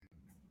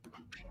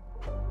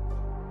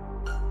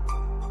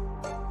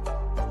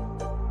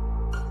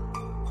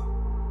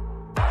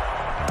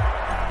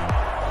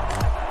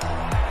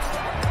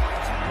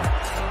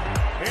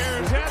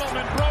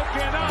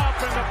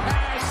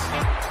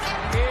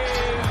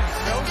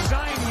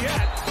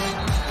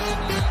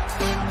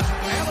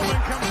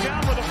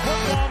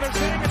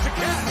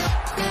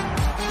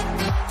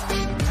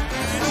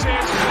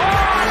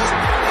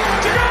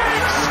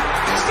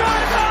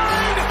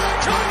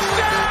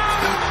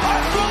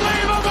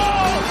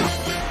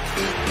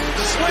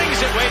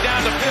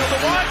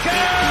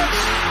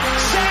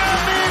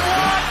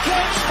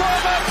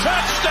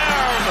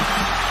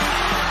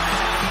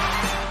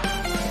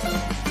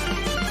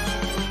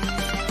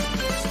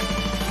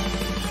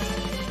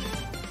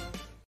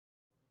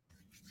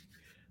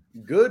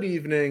Good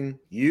evening.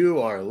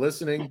 You are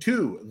listening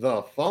to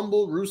the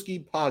Fumble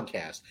Rooski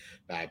podcast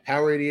by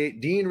Power 88,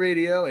 Dean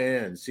Radio,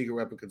 and Secret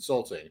Weapon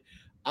Consulting.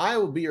 I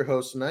will be your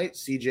host tonight,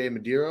 CJ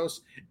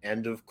Medeiros,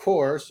 and of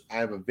course, I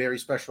have a very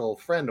special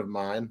friend of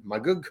mine, my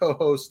good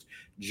co-host,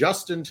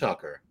 Justin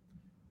Tucker.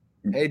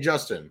 Hey,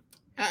 Justin,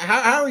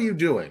 how are you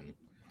doing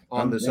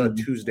on I'm this doing,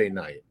 Tuesday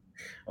night?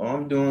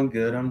 I'm doing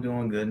good. I'm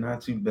doing good.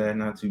 Not too bad.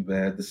 Not too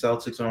bad. The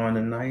Celtics are on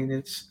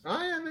tonight.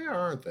 Oh, yeah, they are,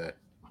 aren't they?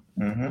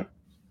 Mm-hmm.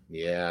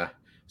 Yeah.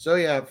 So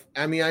yeah,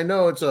 I mean, I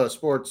know it's a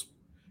sports,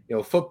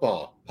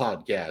 football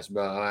podcast,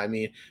 but I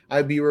mean,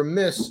 I'd be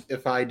remiss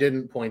if I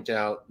didn't point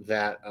out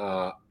that,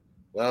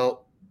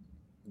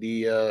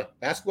 the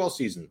basketball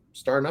season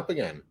starting up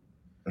again.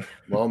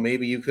 Well,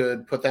 maybe you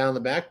could put that on the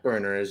back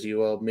burner as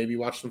you maybe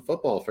watch some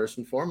football first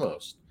and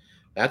foremost.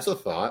 That's a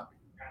thought.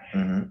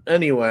 Mm-hmm.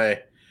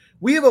 Anyway,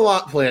 we have a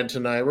lot planned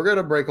tonight. We're going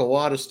to break a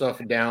lot of stuff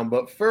down,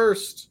 but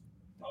first,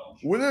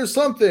 there's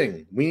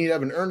something we need to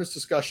have an earnest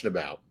discussion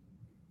about.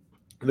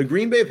 The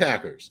Green Bay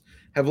Packers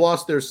have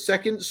lost their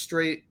second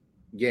straight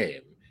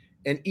game,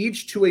 and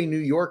each to a New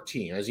York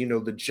team, as you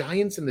know, the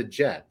Giants and the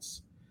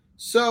Jets.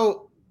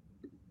 So,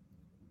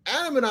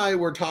 Adam and I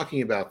were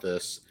talking about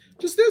this.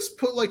 Does this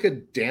put like a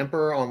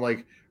damper on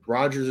like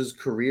Rodgers'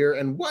 career,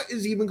 and what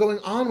is even going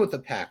on with the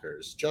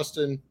Packers?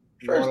 Justin,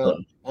 you want First,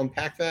 to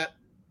unpack that?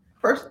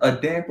 first, a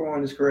damper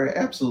on his career?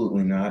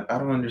 Absolutely not. I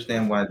don't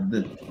understand why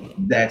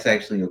that's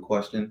actually a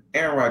question.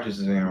 Aaron Rodgers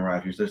is Aaron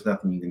Rodgers. There's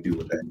nothing you can do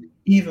with that,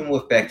 even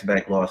with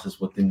back-to-back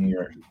losses with the New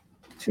York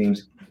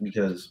teams.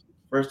 Because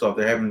first off,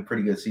 they're having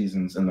pretty good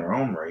seasons in their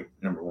own right.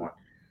 Number one.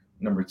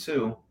 Number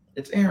two,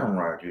 it's Aaron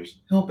Rodgers.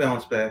 He'll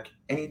bounce back,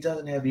 and he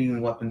doesn't have any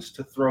weapons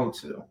to throw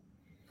to.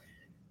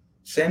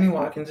 Sammy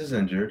Watkins is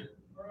injured.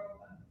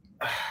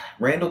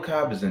 Randall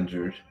Cobb is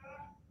injured.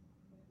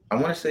 I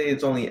want to say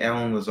it's only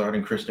Alan Lazard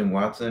and Christian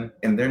Watson,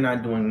 and they're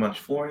not doing much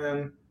for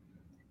him.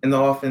 And the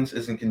offense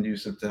isn't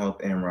conducive to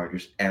help Aaron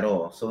Rodgers at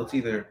all. So it's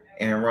either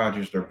Aaron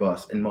Rodgers or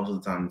bust, and most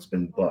of the time it's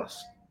been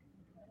bust.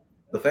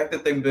 The fact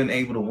that they've been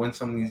able to win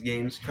some of these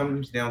games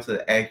comes down to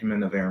the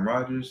acumen of Aaron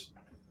Rodgers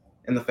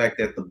and the fact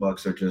that the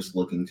Bucks are just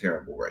looking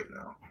terrible right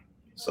now.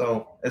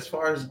 So as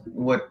far as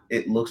what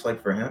it looks like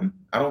for him,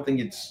 I don't think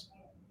it's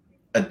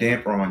a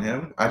damper on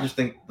him. I just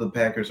think the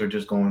Packers are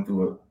just going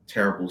through a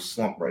terrible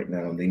slump right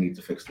now, and they need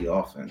to fix the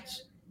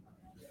offense.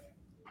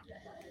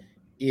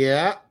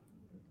 Yeah.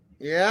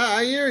 Yeah,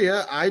 I hear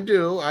you. I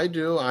do.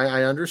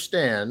 I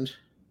understand.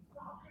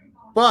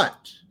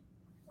 But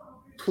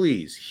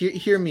please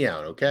hear me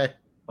out, okay?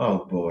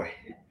 Oh boy.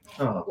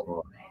 Oh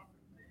boy.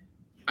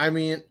 I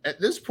mean, at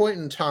this point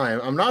in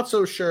time, I'm not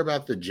so sure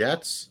about the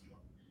Jets.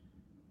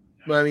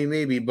 But I mean,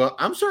 maybe. But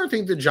I'm starting to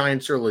think the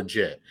Giants are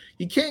legit.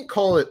 You can't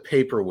call it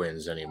paper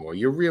wins anymore.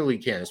 You really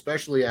can't,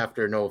 especially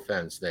after, no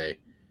offense, they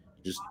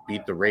just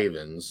beat the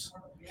Ravens.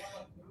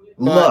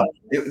 But,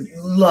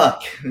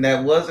 Luck.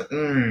 That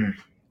wasn't.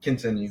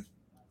 Continue.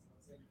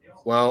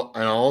 well,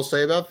 and all I'll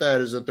say about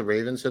that is that the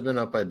Ravens have been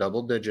up by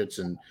double digits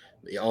in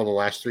all the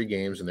last 3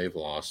 games, and they've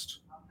lost.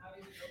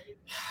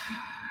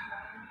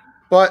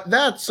 But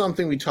that's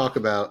something we talk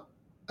about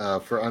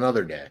for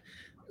another day.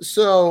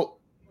 So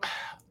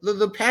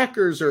the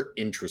Packers are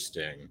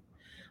interesting.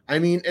 I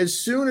mean, as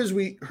soon as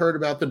we heard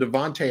about the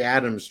Devontae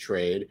Adams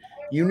trade,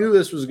 you knew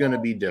this was going to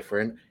be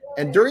different.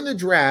 And during the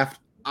draft,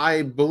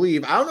 I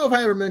believe, I don't know if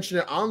I ever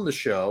mentioned it on the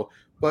show,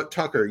 but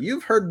Tucker,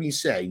 you've heard me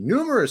say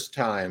numerous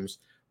times,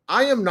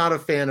 I am not a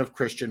fan of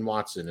Christian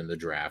Watson in the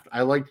draft.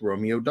 I liked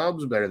Romeo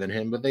Doubs better than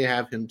him, but they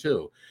have him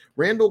too.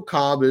 Randall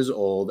Cobb is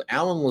old.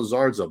 Alan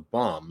Lazard's a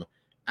bum.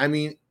 I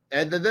mean,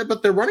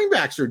 but their running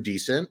backs are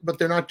decent, but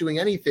they're not doing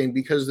anything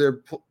because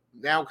they're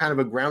now kind of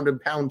a ground and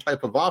pound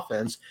type of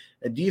offense,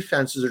 and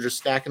defenses are just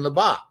stacking the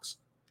box.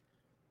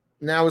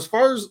 Now, as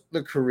far as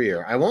the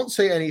career, I won't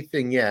say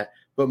anything yet,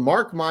 but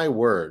mark my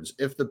words,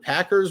 if the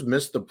Packers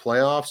miss the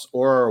playoffs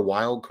or are a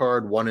wild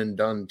card one and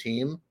done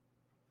team,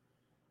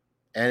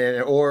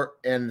 and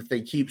if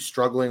they keep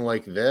struggling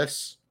like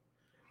this,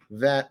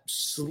 that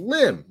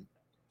slim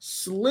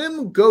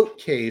goat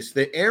case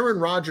that Aaron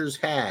Rodgers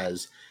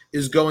has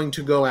is going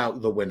to go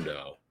out the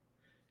window.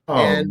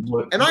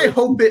 And I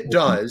hope it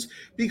does,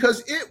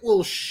 because it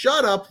will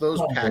shut up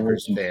those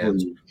Packers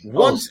fans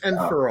once and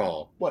for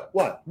all. What?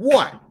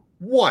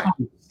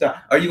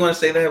 Stop. Are you going to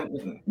say that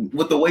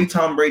with the way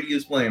Tom Brady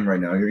is playing right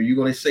now? Are you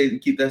going to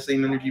keep that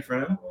same energy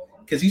for him?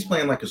 Because he's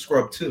playing like a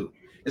scrub too.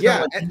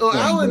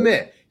 I'll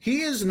admit,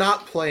 he is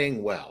not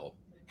playing well.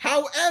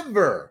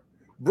 However,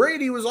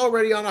 Brady was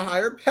already on a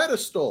higher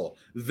pedestal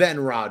than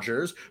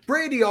Rodgers.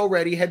 Brady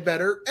already had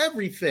better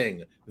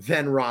everything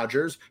than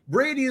Rodgers.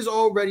 Brady is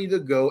already the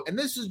GOAT, and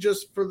this is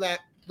just for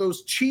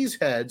those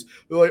cheeseheads.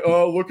 They're like,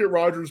 oh, look at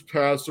Rodgers'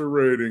 passer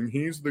rating.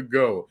 He's the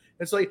GOAT.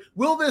 It's like,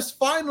 will this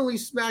finally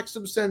smack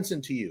some sense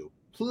into you?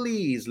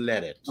 Please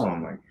let it. Oh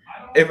my!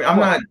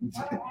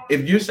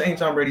 If you're saying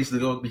Tom Brady's the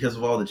GOAT because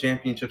of all the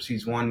championships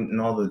he's won and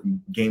all the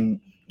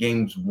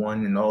games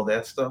won and all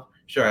that stuff,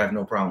 sure, I have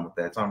no problem with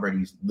that. Tom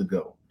Brady's the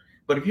GOAT.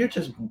 But if you're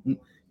just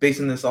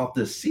basing this off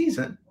this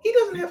season, he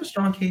doesn't have a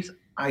strong case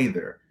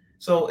either.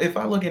 So if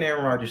I look at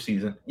Aaron Rodgers'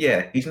 season,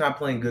 yeah, he's not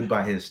playing good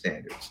by his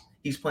standards.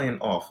 He's playing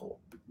awful,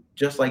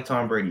 just like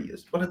Tom Brady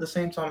is. But at the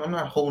same time, I'm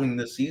not holding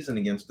this season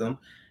against them.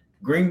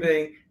 Green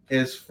Bay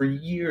has for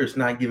years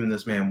not given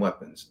this man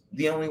weapons.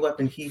 The only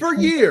weapon he for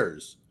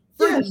years.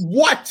 Yes.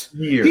 What?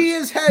 Years. He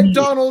has had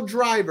Donald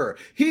Driver.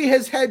 He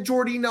has had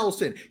Jordy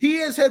Nelson. He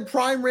has had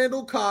prime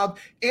Randall Cobb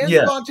and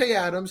Devontae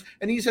Adams.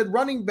 And he's had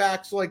running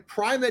backs like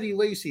prime Eddie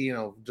Lacy,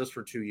 just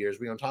for 2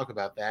 years. We don't talk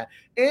about that.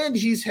 And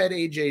he's had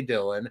A.J.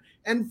 Dillon.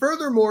 And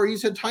furthermore,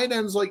 he's had tight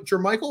ends like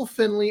Jermichael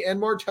Finley and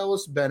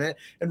Martellus Bennett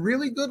and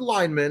really good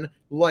linemen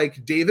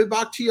like David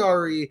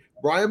Bakhtiari,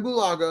 Brian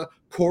Bulaga,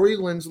 Corey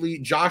Lindsley,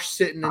 Josh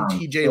Sitton, and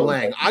T.J.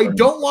 Lang. I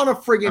don't want to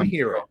friggin'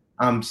 hear it.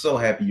 I'm so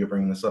happy you're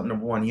bringing this up.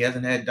 Number one, he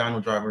hasn't had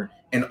Donald Driver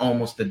in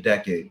almost a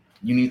decade.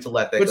 You need to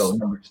let that go.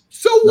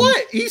 So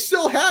what? He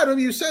still had him.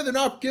 You said they're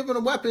not giving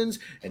him weapons,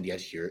 and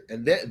yes,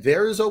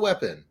 there is a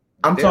weapon.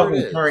 I'm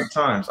talking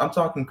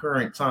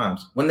current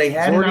times. When they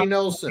had Jordy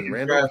Nelson,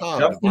 Randall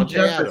Cobb, Devontae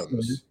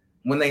Adams.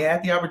 When they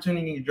had the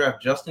opportunity to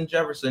draft Justin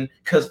Jefferson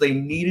because they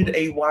needed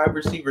a wide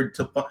receiver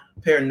to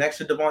pair next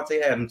to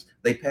Devontae Adams,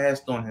 they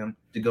passed on him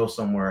to go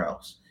somewhere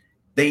else.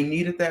 They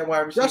needed that wide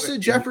receiver. Justin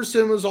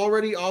Jefferson was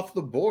already off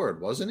the board,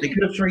 wasn't he? They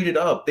could have traded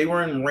up. They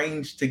were in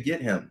range to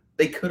get him.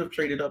 They could have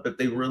traded up if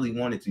they really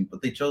wanted to,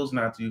 but they chose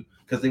not to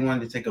because they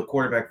wanted to take a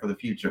quarterback for the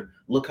future.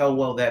 Look how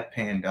well that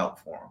panned out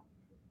for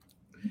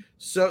them.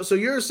 So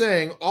you're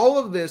saying all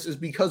of this is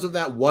because of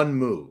that one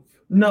move?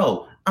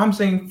 No, I'm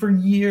saying for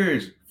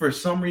years, for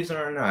some reason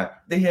or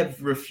not, they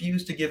have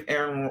refused to give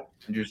Aaron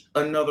Rodgers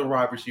another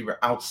wide receiver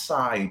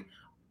outside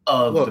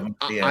of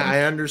the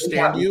I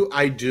understand you.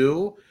 I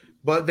do.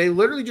 But they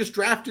literally just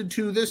drafted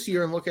 2 this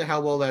year, and look at how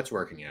well that's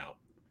working out.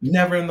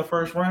 Never in the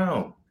first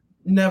round.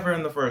 They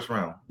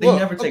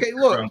never take. Okay,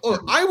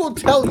 look. I will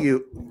tell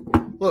you.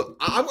 Look,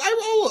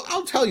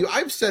 I'll tell you.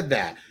 I've said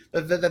that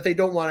they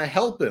don't want to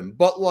help him,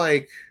 but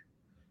like,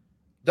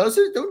 does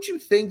it? Don't you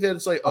think that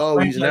it's like,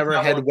 he's never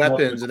had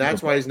weapons, and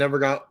that's why he's never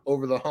got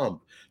over the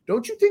hump?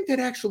 Don't you think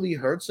that actually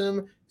hurts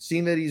him,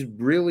 seeing that he's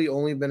really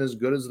only been as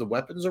good as the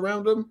weapons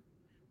around him?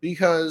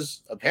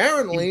 Because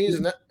apparently he's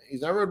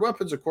never had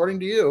weapons,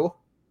 according to you.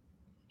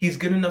 He's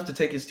good enough to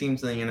take his team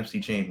to the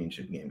NFC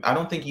Championship game. I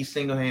don't think he's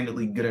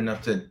single-handedly good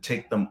enough to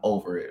take them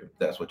over, if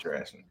that's what you're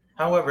asking.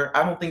 However,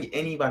 I don't think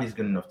anybody's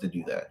good enough to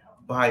do that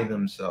by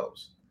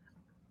themselves.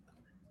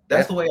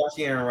 That's the way I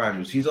see Aaron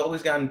Rodgers. He's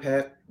always gotten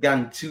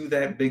to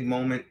that big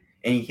moment,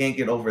 and he can't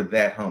get over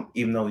that hump,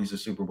 even though he's a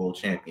Super Bowl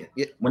champion.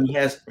 Yeah. When he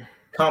has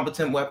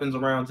competent weapons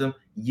around him,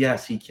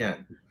 yes, he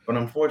can. But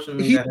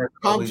unfortunately, he has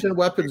competent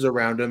weapons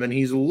around him, and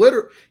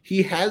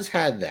he has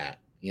had that,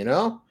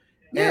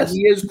 Yes. And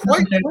he has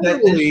quite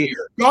literally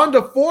gone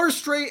to 4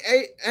 straight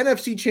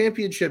NFC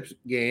Championship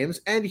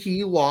games, and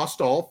he lost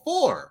all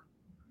 4.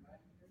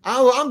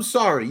 I'm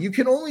sorry. You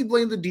can only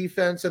blame the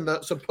defense and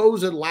the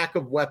supposed lack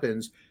of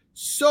weapons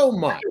so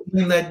much. I can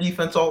blame that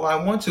defense all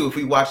I want to if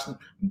we watch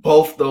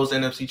both those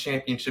NFC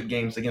Championship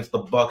games against the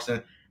Bucks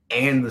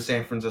and the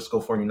San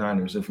Francisco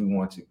 49ers if we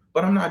want to.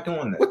 But I'm not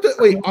doing that.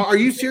 Wait, are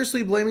you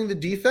seriously blaming the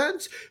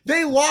defense?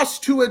 They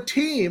lost to a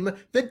team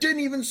that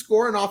didn't even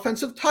score an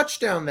offensive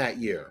touchdown that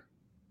year.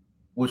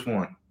 Which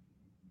one?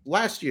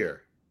 Last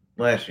year.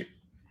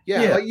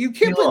 Yeah. Like you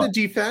can't blame the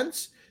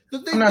defense. They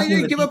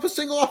didn't give up a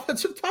single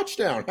offensive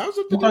touchdown. How's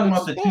it? I'm talking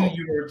about the 2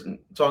 you were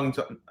talking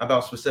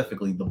about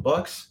specifically, the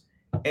Bucks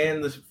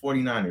and the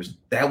 49ers.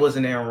 That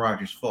wasn't Aaron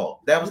Rodgers'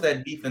 fault. That was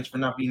that defense for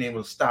not being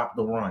able to stop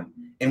the run.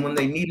 And when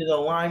they needed a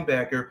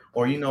linebacker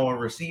or, a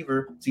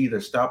receiver to either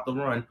stop the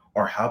run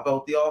or help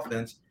out the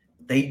offense,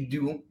 they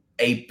do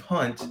a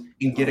punt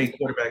and get a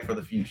quarterback for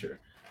the future.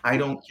 I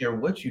don't care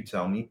what you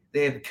tell me.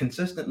 They have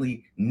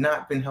consistently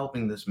not been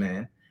helping this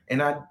man.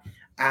 And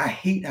I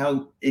hate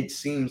how it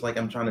seems like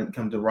I'm trying to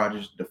come to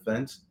Rodgers'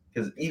 defense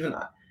because even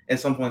at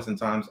some points in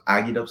times,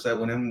 I get upset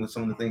with him with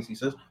some of the things he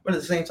says. But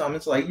at the same time,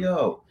 it's like,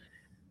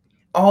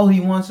 all he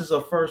wants is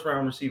a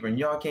first-round receiver, and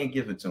y'all can't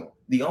give it to him.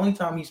 The only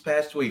time he's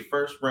passed to a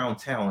first-round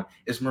talent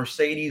is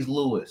Mercedes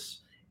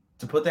Lewis.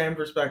 To put that in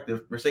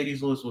perspective,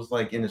 Mercedes Lewis was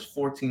like in his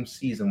 14th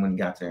season when he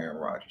got to Aaron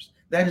Rodgers.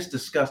 That is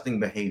disgusting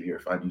behavior,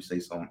 if I do say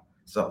so.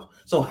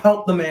 So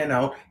help the man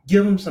out,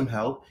 give him some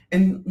help,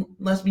 and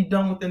let's be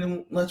done with it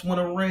and let's win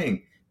a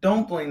ring.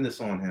 Don't blame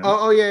this on him.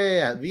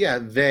 Yeah.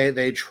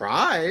 They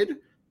tried,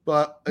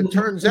 but it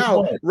turns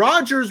out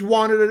Rodgers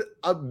wanted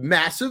a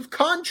massive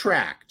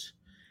contract,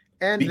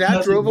 and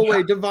that drove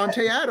away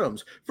Devontae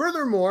Adams.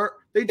 Furthermore,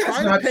 they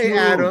tried to pay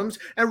Adams,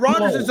 and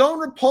Rodgers' own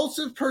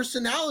repulsive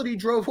personality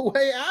drove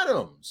away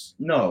Adams.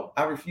 No,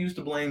 I refuse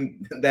to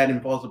blame that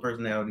impulsive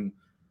personality.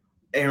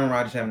 Aaron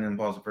Rodgers having an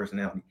impulsive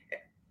personality.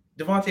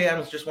 Devontae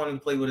Adams just wanted to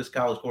play with his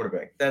college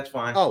quarterback. That's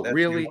fine.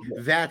 Really?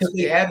 That's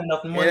it. Had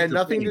enough money. It had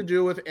nothing to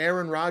do with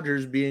Aaron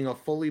Rodgers being a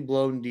fully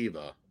blown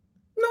diva.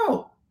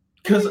 No,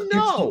 because it's the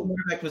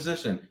quarterback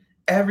position.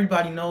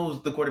 Everybody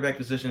knows the quarterback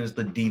position is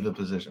the diva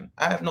position.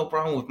 I have no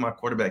problem with my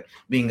quarterback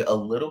being a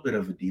little bit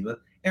of a diva.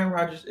 Aaron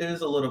Rodgers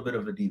is a little bit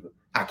of a diva.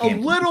 A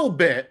little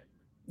bit.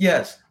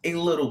 Yes, a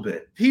little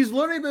bit. He's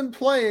literally been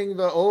playing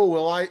the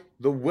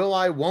will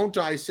I, won't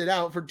I sit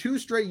out for 2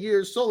 straight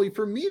years solely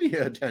for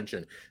media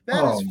attention.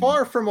 That is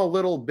far from a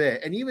little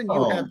bit, and even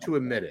you have to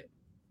admit it.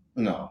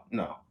 No.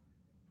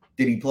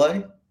 Did he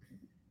play?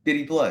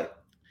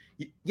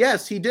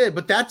 Yes, he did,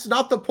 but that's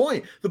not the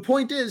point. The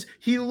point is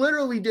he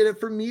literally did it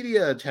for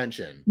media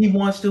attention. He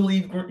wanted to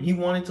leave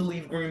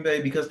Green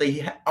Bay because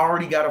they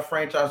already got a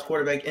franchise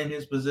quarterback in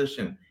his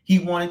position. He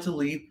wanted to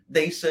leave.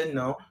 They said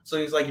no. So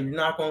he's like, if you're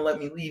not going to let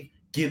me leave,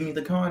 give me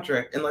the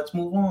contract and let's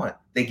move on.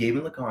 They gave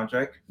him the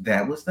contract.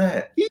 That was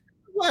that. He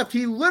left.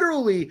 He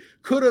literally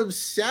could have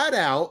sat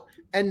out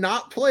and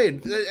not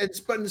played.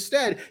 But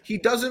instead, he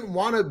doesn't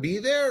want to be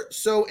there.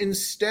 So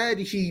instead,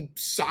 he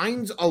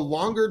signs a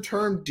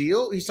longer-term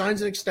deal. He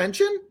signs an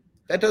extension?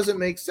 That doesn't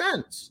make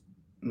sense.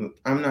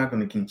 I'm not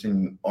going to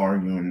continue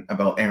arguing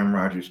about Aaron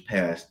Rodgers'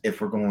 past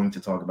if we're going to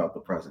talk about the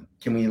present.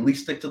 Can we at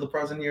least stick to the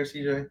present here,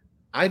 CJ?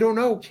 I don't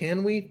know.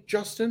 Can we,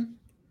 Justin?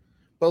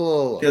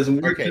 Because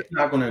we're just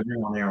not going to agree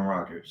on Aaron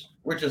Rodgers.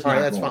 We're just not.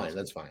 That's fine.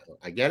 That's fine.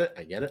 I get it.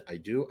 I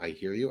do. I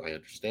hear you. I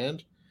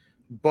understand.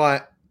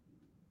 But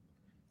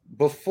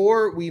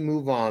before we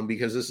move on,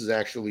 because this has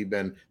actually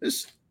been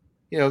this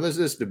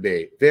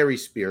debate, very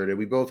spirited.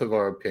 We both have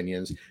our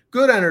opinions.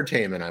 Good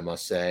entertainment, I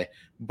must say.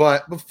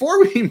 But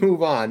before we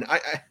move on,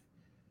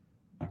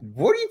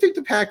 what do you think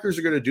the Packers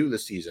are going to do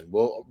this season?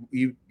 Well,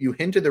 you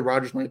hinted that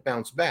Rodgers might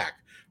bounce back.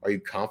 Are you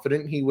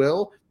confident he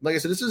will? Like I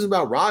said, this isn't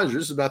about Rodgers.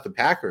 This is about the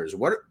Packers.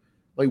 What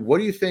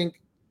do you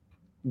think?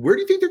 Where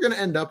do you think they're going to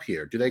end up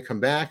here? Do they come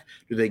back?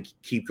 Do they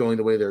keep going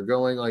the way they're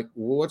going?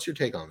 What's your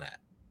take on that?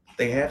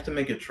 They have to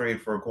make a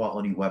trade for a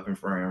quality weapon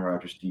for Aaron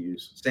Rodgers to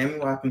use. Sammy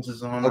Watkins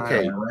is on.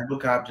 Okay. Randall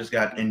Cobb just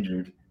got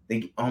injured.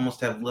 They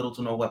almost have little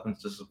to no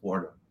weapons to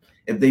support him.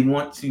 If they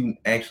want to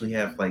actually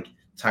have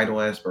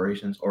title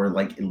aspirations or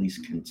at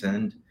least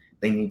contend,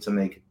 they need to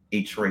make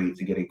a trade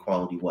to get a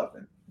quality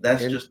weapon.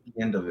 That's just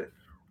the end of it.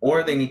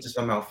 Or they need to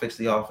somehow fix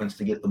the offense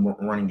to get the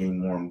running game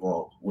more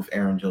involved with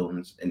Aaron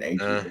Jones and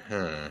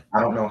AJ. I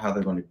don't know how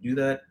they're going to do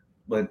that,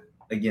 but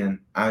again,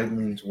 I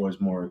lean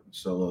towards more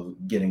so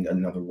of getting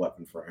another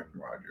weapon for Aaron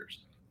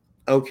Rodgers.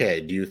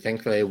 Okay, do you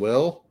think they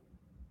will?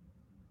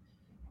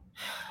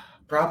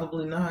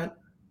 Probably not.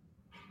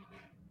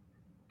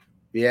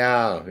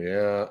 Yeah.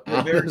 They're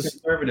very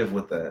conservative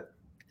with that.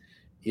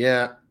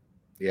 Yeah.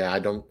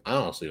 I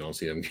honestly don't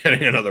see them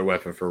getting another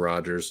weapon for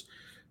Rodgers.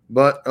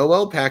 But,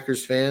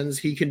 Packers fans,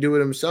 he can do it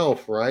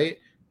himself, right?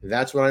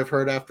 That's what I've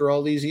heard after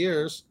all these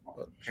years.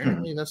 But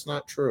apparently that's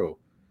not true.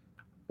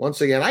 Once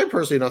again, I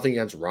personally have nothing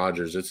against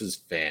Rodgers. It's his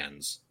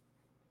fans.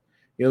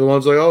 The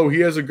ones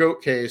he has a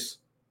GOAT case.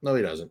 No,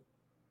 he doesn't.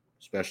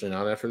 Especially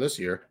not after this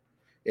year,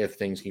 if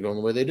things keep going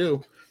the way they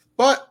do.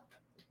 But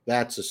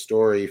that's a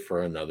story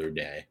for another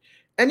day.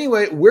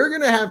 Anyway, we're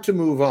going to have to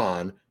move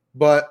on,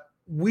 but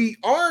we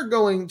are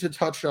going to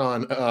touch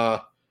on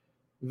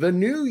the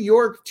New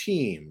York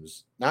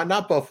teams.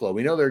 Not Buffalo.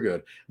 We know they're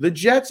good. The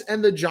Jets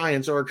and the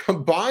Giants are a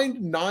combined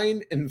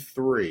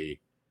 9-3.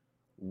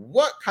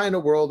 What kind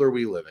of world are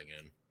we living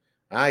in?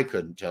 I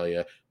couldn't tell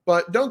you.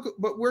 But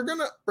we're going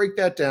to break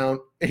that down,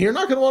 and you're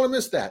not going to want to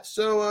miss that.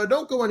 So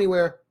don't go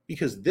anywhere,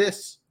 because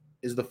this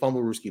is the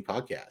Fumble Rooski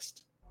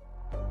podcast.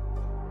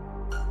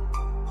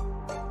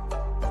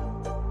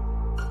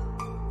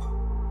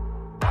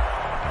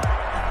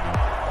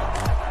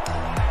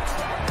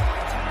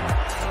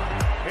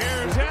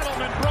 Here's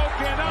Edelman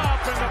broken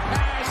up, and the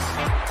pass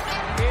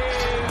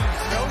is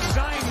no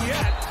sign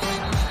yet.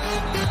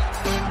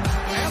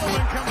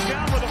 Edelman comes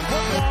down with a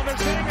football. They're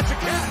saying it's a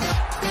catch.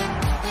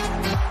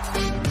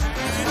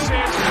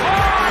 It's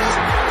caught!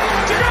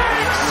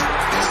 Diggs!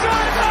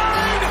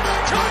 Sideline!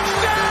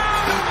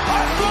 Touchdown!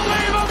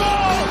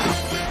 Unbelievable!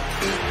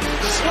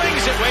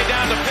 Slings it way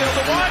down the field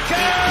to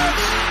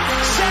Watkins!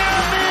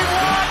 Sammy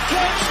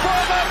Watkins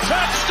for the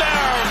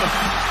touchdown!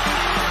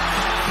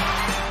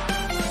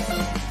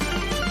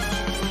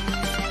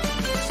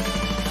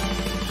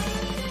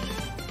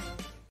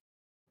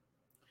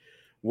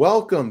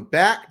 Welcome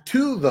back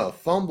to the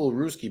Fumble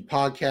Rooski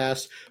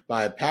podcast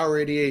by Power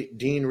 88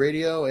 Dean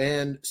Radio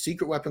and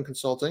Secret Weapon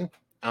Consulting.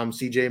 I'm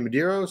CJ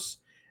Medeiros,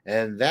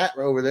 and that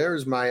over there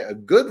is my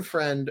good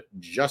friend,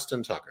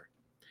 Justin Tucker.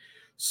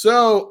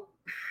 So,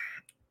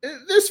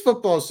 this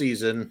football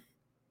season,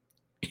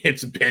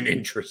 it's been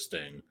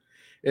interesting.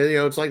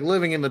 It's like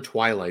living in the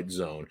Twilight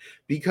Zone,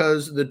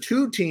 because the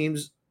two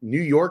teams,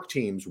 New York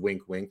teams,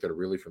 wink, wink, that are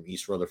really from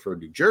East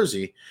Rutherford, New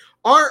Jersey,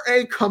 are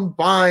a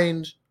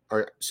combined...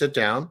 sit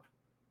down.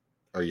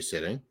 Are you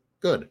sitting?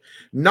 Good.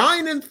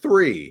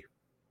 9-3.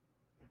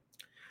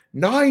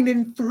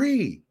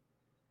 9-3.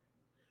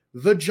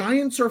 The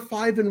Giants are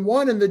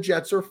 5-1 and the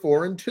Jets are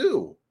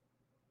 4-2.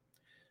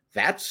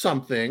 That's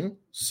something.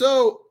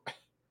 So,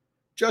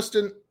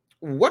 Justin,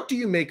 what do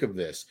you make of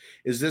this?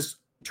 Is this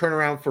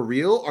turnaround for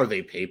real? Are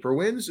they paper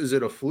wins? Is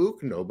it a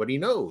fluke? Nobody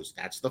knows.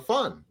 That's the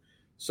fun.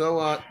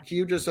 So, can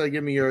you just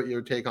give me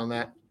your take on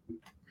that?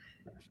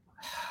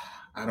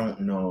 I don't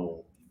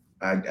know.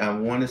 I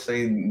want to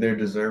say they're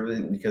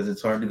deserving because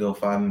it's hard to go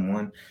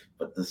 5-1,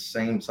 But at the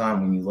same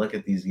time, when you look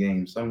at these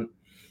games, some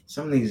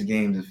of these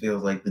games, it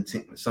feels like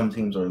some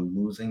teams are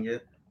losing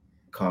it.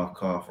 Cough,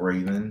 cough,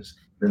 Ravens.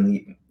 Then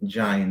the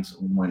Giants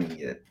winning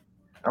it.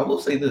 I will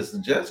say this: the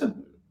Jets,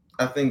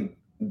 I think,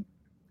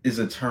 is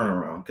a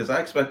turnaround because I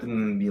expected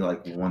them to be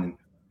like 1-5,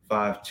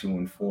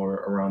 2-4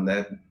 around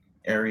that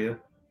area.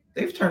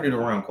 They've turned it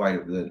around quite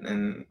a bit,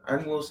 and I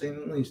will say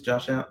at least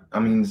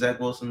Zach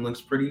Wilson looks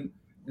pretty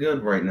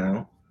good right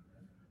now.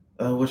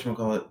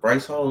 Whatchamacallit,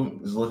 Bryce Hall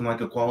is looking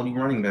like a quality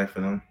running back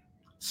for them.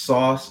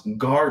 Sauce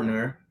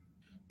Gardner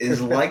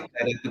is like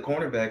that at the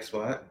cornerback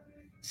spot.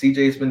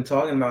 CJ's been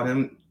talking about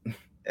him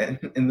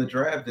in the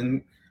draft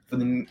and for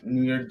the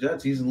New York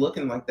Jets. He's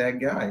looking like that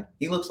guy.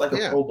 He looks like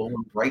a Pro Bowler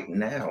right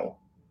now.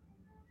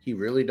 He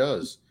really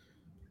does.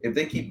 If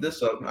they keep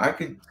this up, I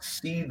could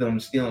see them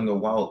stealing a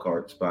wild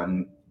card spot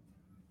and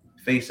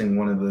facing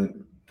one of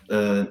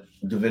the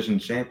division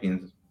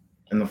champions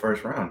in the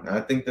first round. I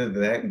think they're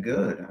that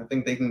good. I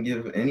think they can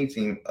give any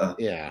team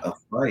a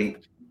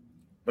fight.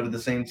 But at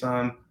the same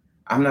time,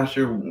 I'm not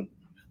sure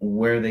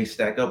where they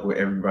stack up with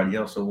everybody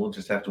else, so we'll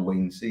just have to wait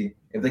and see.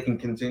 If they can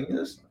continue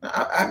this,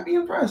 I'd be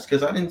impressed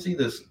because I didn't see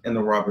this in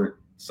the Robert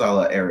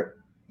Saleh era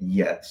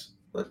yet.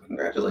 But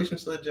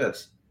congratulations to the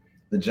Jets.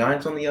 The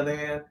Giants, on the other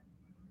hand,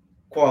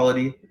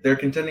 quality. They're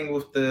contending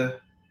with the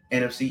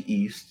NFC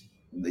East.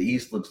 The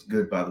East looks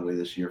good, by the way,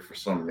 this year for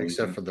some reason.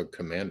 Except for the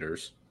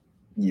Commanders.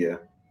 Yeah.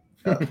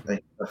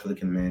 Except for the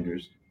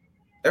Commanders.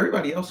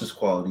 Everybody else is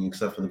quality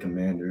except for the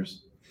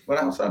Commanders. But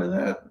outside of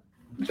that,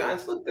 the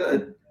Giants look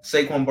good.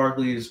 Saquon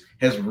Barkley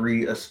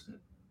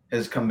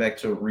has come back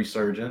to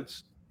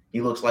resurgence.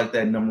 He looks like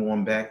that number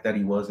one back that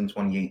he was in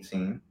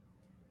 2018.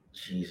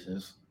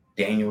 Jesus.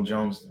 Daniel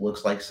Jones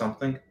looks like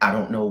something. I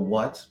don't know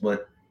what,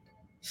 but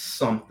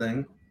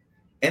something.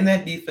 And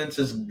that defense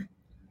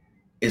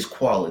is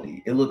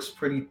quality. It looks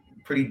pretty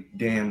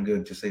damn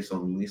good, to say so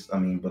the least. I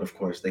mean, but of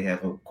course they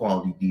have a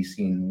quality DC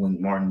in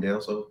Wink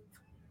Martindale, so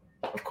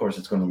of course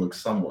it's going to look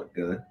somewhat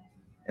good.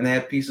 And they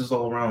have pieces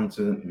all around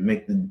to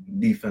make the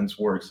defense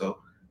work. So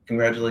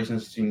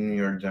congratulations to New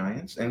York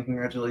Giants and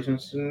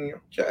congratulations to New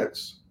York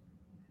Jets.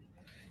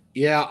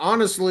 Yeah,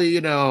 honestly,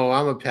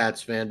 I'm a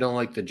Pats fan. Don't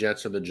like the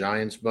Jets or the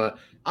Giants, but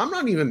I'm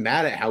not even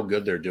mad at how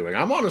good they're doing.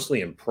 I'm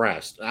honestly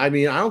impressed. I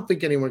mean, I don't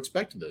think anyone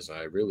expected this.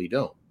 I really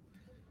don't.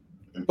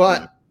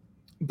 But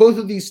both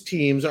of these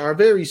teams are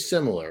very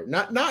similar.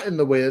 Not in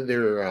the way that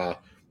they're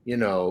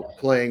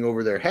playing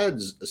over their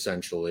heads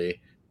essentially,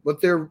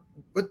 but they're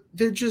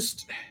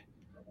just,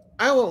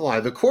 I won't lie,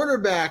 the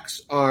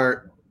quarterbacks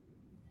are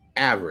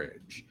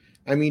average.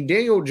 I mean,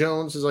 Daniel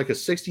Jones is like a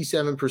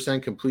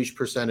 67% completion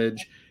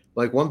percentage,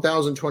 like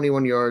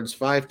 1,021 yards,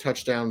 5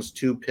 touchdowns,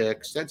 2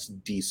 picks. That's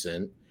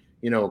decent,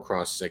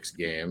 across 6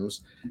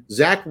 games.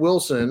 Zach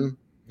Wilson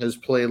has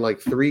played like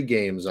 3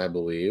 games, I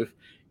believe.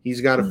 He's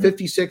got a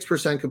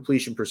 56%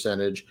 completion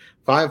percentage,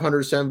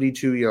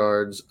 572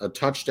 yards, a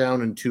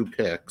touchdown, and 2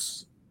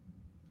 picks.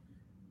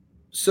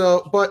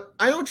 So, but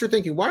I know what you're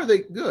thinking. Why are they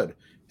good?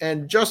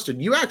 And Justin,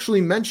 you actually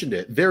mentioned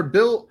it. They're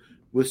built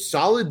with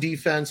solid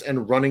defense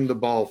and running the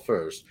ball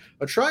first,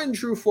 a tried and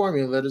true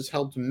formula that has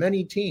helped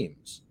many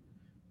teams.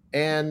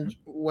 And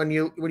when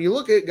you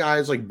look at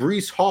guys like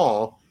Breece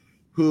Hall,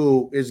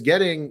 who is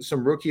getting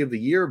some Rookie of the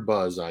Year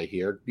buzz, I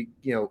hear,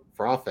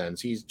 for offense,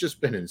 he's just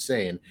been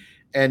insane.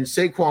 And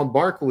Saquon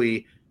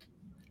Barkley,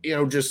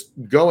 just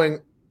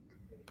going,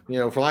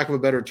 for lack of a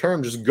better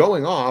term, just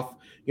going off,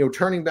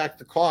 turning back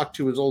the clock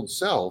to his old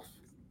self.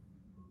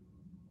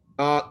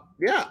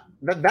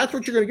 That's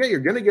what you're going to get. You're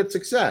going to get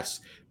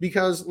success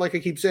because, like I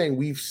keep saying,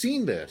 we've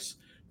seen this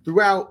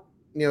throughout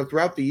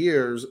the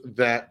years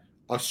that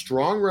a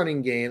strong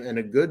running game and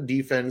a good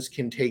defense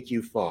can take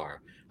you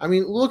far. I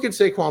mean, look at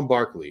Saquon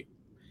Barkley.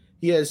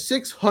 He has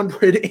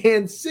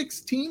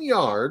 616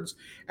 yards,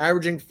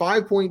 averaging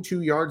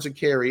 5.2 yards a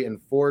carry and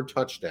 4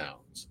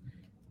 touchdowns.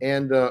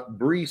 And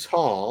Breece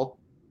Hall,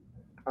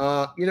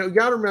 you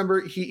got to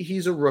remember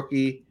he's a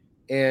rookie,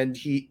 and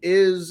he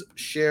is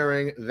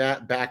sharing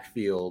that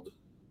backfield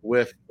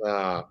with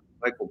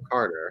Michael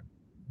Carter.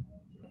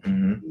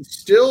 Mm-hmm. He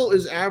still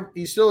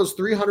has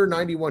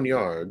 391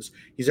 yards.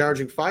 He's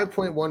averaging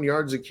 5.1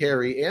 yards a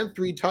carry and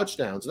 3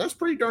 touchdowns. That's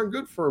pretty darn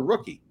good for a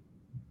rookie.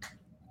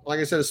 Like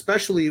I said,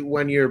 especially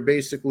when you're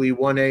basically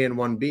 1A and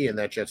 1B in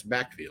that Jets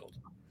backfield.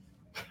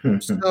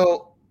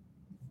 So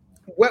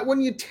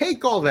when you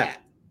take all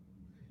that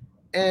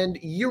and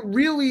you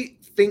really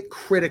think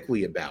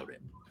critically about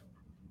it,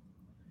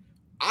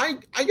 I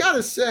got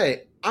to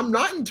say, I'm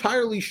not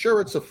entirely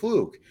sure it's a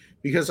fluke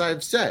because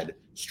I've said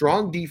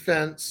strong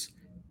defense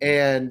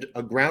and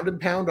a ground and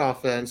pound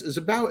offense is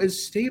about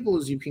as stable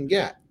as you can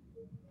get.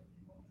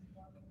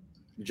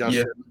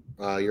 Justin,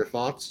 your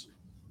thoughts?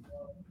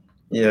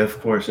 Yeah,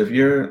 of course. If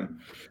you're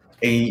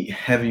a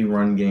heavy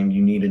run game,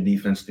 you need a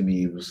defense to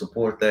be able to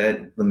support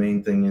that. The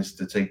main thing is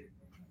to take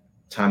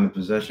time of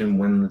possession,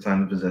 win the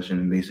time of possession,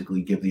 and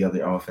basically give the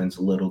other offense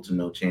little to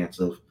no chance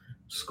of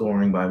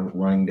scoring by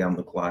running down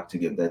the clock to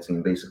give that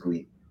team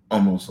basically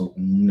almost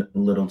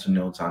little to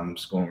no time of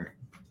scoring.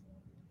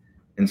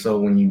 And so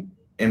when you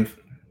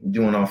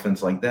do an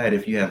offense like that,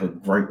 if you have a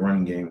great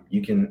running game,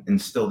 you can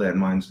instill that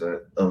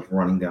mindset of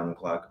running down the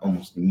clock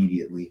almost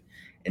immediately,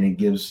 and it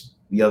gives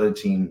the other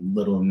team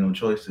little or no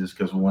choices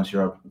because once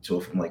you're up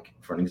to, like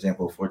for an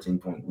example, a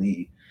 14-point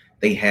lead,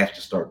 they have to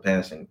start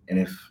passing. And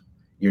if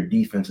your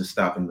defense is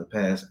stopping the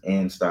pass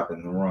and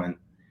stopping the run,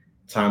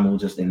 time will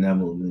just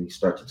inevitably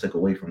start to tick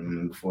away from them,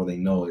 and before they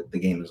know it, the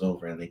game is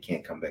over and they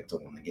can't come back to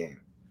win the game.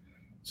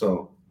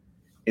 So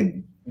if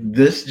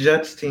this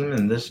Jets team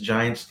and this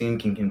Giants team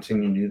can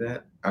continue to do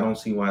that, I don't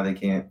see why they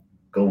can't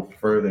go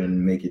further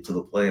and make it to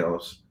the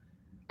playoffs.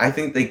 I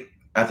think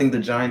the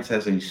Giants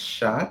has a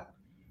shot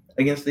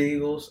against the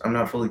Eagles. I'm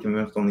not fully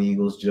convinced on the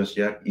Eagles just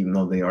yet, even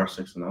though they are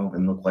 6-0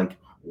 and look like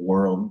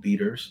world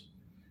beaters.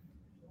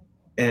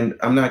 And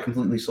I'm not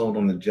completely sold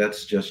on the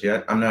Jets just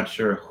yet. I'm not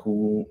sure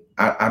who –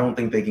 I don't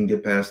think they can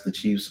get past the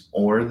Chiefs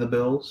or the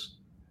Bills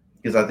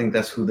because I think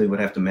that's who they would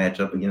have to match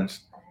up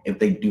against if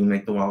they do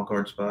make the wild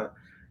card spot.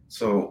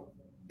 So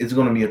it's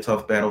going to be a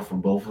tough battle for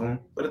both of them.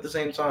 But at the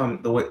same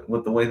time,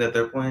 with the way that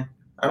they're playing,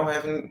 I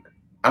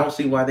don't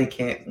see why they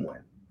can't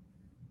win.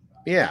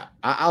 Yeah,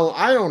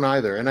 I don't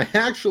either. And I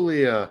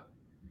actually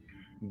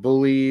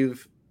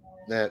believe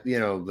that,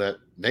 that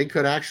they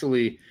could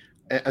actually,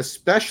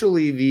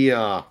 especially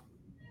the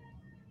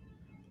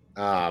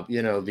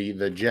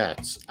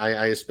Jets.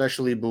 I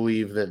especially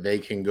believe that they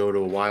can go to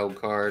a wild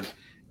card,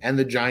 and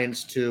the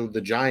Giants too.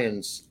 The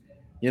Giants,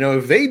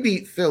 if they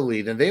beat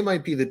Philly, then they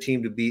might be the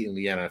team to beat in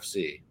the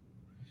NFC.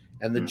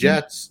 And the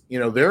Jets,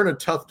 they're in a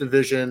tough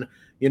division.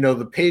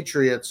 The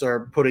Patriots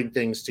are putting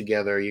things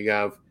together. You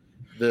have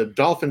the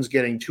Dolphins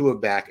getting Tua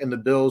back, and the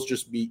Bills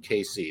just beat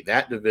KC.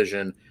 That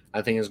division,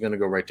 I think, is going to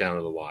go right down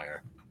to the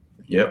wire.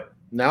 Yep.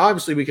 Now,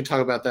 obviously, we could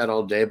talk about that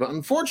all day, but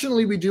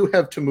unfortunately, we do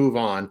have to move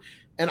on.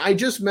 And I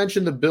just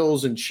mentioned the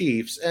Bills and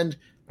Chiefs, and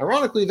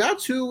ironically,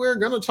 that's who we're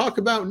going to talk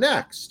about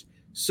next.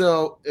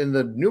 So, in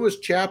the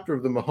newest chapter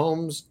of the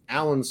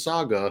Mahomes-Allen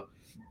saga,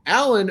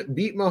 Allen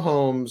beat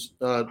Mahomes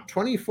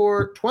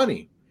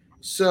 24-20.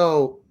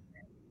 So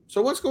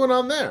what's going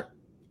on there?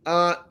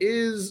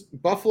 Is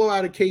Buffalo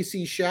out of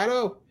KC's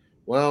shadow?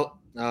 Well,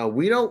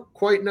 we don't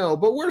quite know,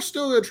 but we're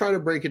still going to try to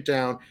break it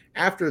down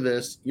after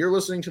this. You're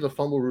listening to the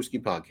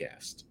Fumblerooski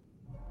podcast.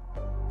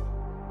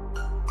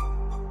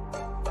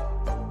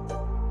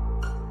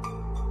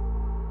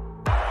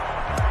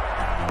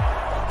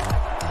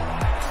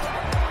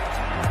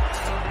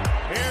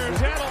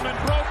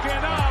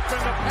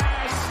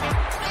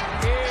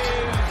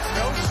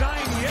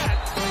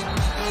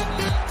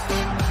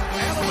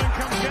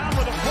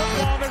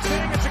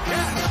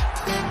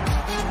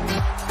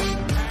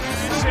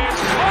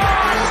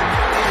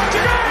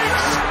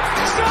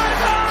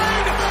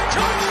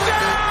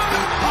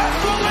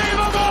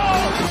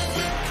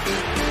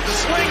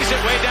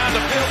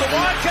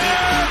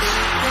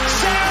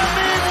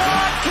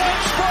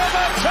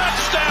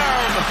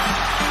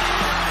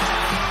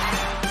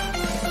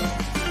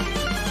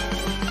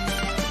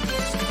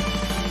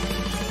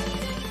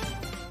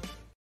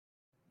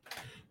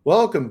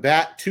 Welcome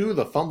back to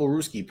the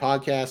Fumblerooski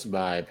podcast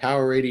by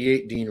Power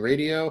 88 Dean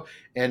Radio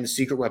and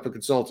Secret Weapon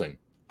Consulting.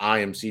 I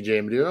am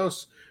CJ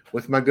Medeiros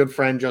with my good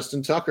friend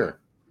Justin Tucker.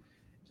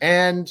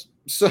 And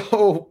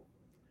so,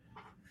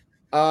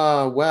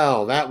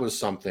 that was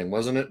something,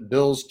 wasn't it?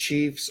 Bills,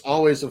 Chiefs,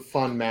 always a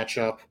fun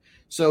matchup.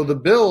 So the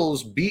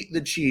Bills beat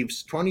the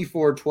Chiefs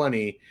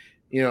 24-20,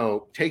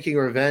 taking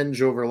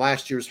revenge over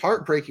last year's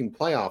heartbreaking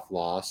playoff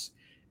loss.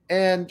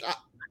 And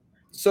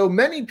so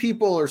many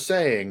people are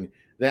saying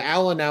that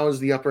Allen now is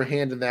the upper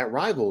hand in that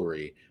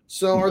rivalry.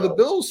 So are the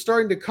Bills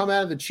starting to come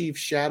out of the Chiefs'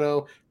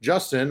 shadow?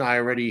 Justin, I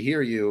already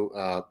hear you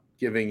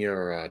giving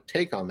your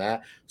take on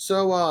that.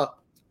 So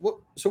what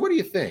do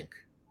you think?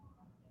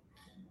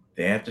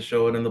 They have to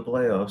show it in the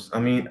playoffs. I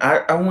mean,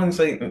 I wouldn't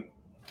say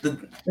the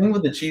thing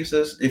with the Chiefs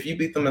is if you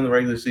beat them in the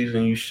regular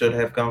season, you should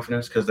have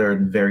confidence because they're a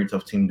very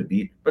tough team to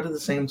beat. But at the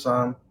same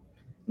time,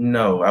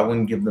 no, I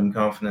wouldn't give them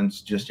confidence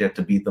just yet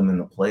to beat them in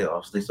the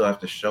playoffs. They still have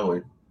to show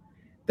it.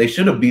 They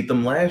should have beat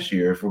them last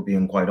year, if we're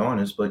being quite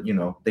honest, but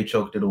they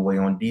choked it away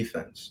on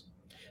defense.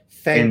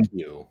 Thank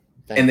you.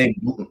 They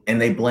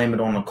blame it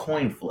on a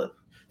coin flip.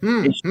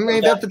 Ain't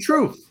that the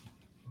truth?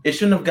 It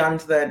shouldn't have gotten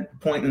to that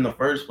point in the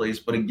first place,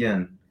 but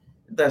again,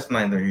 that's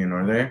neither here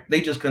nor there. They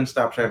just couldn't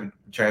stop Travis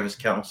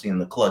Kelce in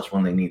the clutch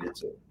when they needed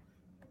to.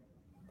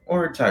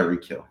 Or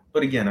Tyreek Hill.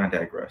 But again, I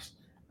digress.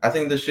 I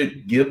think this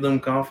should give them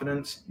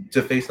confidence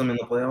to face them in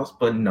the playoffs,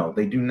 but no,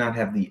 they do not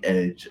have the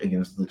edge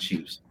against the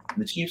Chiefs.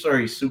 The Chiefs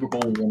are a Super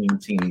Bowl winning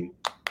team.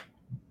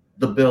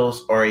 The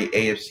Bills are a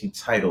AFC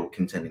title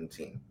contending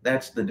team.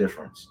 That's the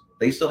difference.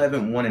 They still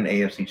haven't won an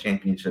AFC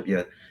championship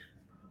yet.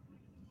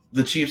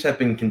 The Chiefs have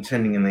been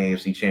contending in the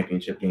AFC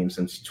championship game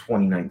since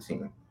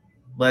 2019.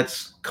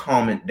 Let's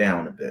calm it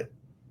down a bit.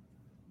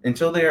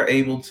 Until they are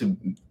able to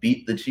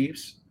beat the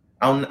Chiefs,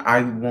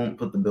 I won't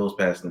put the Bills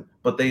past them.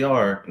 But they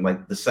are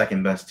like the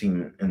second best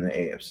team in the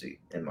AFC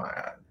in my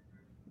eye.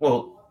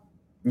 Well,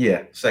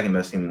 yeah, second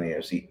best team in the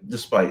AFC,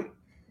 despite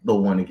the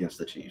one against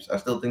the Chiefs. I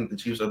still think the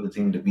Chiefs are the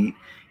team to beat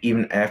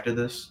even after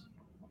this.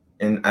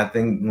 And I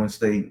think once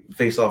they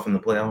face off in the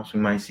playoffs, we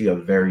might see a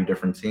very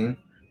different team.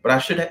 But I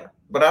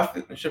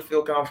should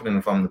feel confident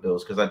if I'm the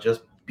Bills because I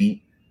just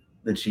beat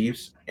the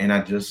Chiefs and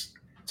I just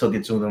took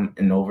it to them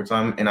in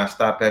overtime and I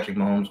stopped Patrick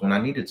Mahomes when I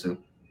needed to.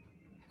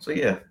 So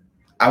yeah,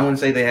 I wouldn't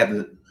say they have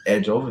the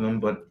edge over them,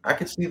 but I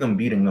could see them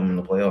beating them in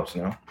the playoffs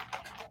now.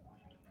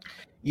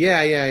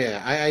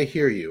 Yeah. I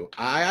hear you.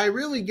 I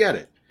really get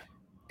it.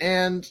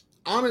 And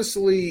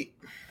honestly,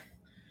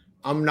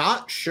 I'm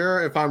not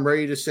sure if I'm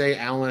ready to say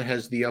Allen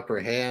has the upper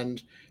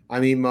hand. I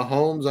mean,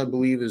 Mahomes, I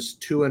believe, is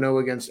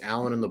 2-0 against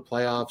Allen in the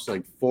playoffs,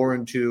 like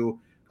 4-2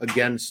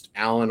 against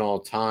Allen all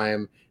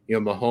time. You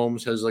know,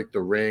 Mahomes has like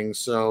the ring.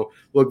 So,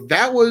 look,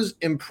 that was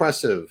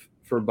impressive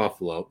for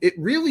Buffalo. It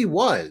really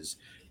was.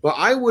 But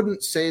I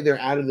wouldn't say they're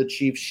out of the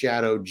Chiefs'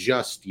 shadow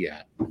just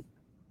yet.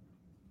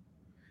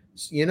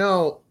 You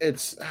know,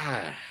 it's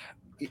I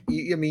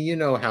mean, you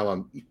know how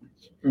I'm.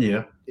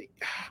 Yeah.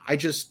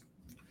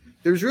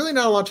 There's really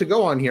not a lot to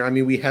go on here. I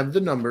mean, we have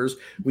the numbers,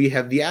 we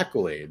have the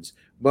accolades,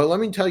 but let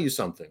me tell you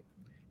something.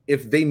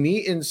 If they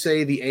meet in,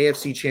 say, the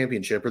AFC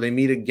Championship or they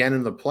meet again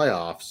in the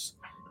playoffs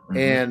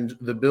and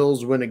the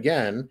Bills win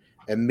again,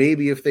 and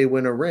maybe if they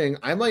win a ring,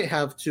 I might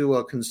have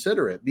to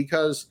consider it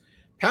because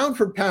pound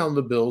for pound,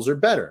 the Bills are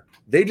better.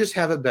 They just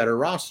have a better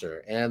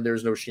roster, and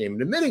there's no shame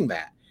in admitting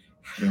that.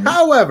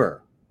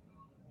 However,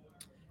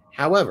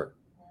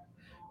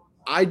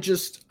 I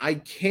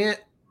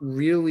can't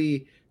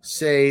really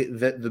say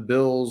that the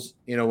Bills,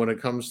 you know, when it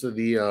comes to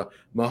the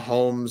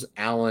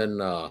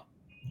Mahomes-Allen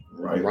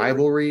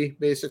rivalry,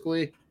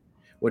 basically,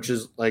 which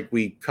is like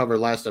we covered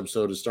last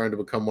episode, is starting to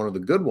become one of the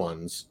good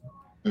ones.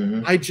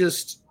 I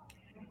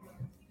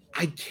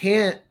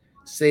can't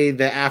say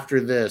that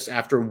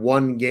after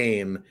one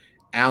game,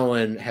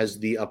 Allen has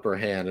the upper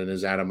hand and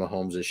is out of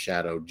Mahomes'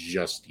 shadow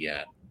just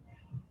yet.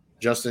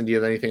 Justin, do you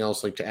have anything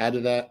else like to add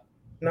to that?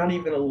 Not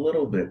even a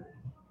little bit.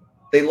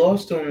 They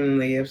lost to him in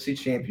the AFC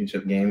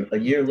Championship game. A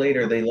year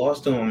later, they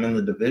lost to him in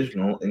the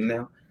divisional. And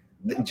now,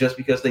 just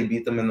because they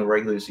beat them in the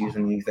regular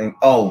season, you think,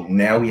 oh,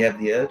 now we have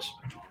the edge?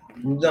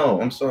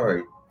 No, I'm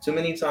sorry. Too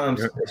many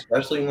times,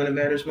 especially when it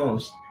matters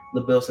most,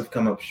 the Bills have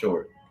come up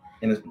short.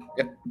 And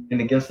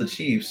against the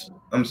Chiefs,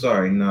 I'm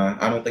sorry, nah,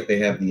 I don't think they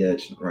have the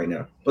edge right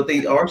now. But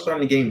they are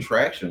starting to gain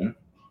traction.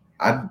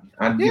 I'd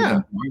give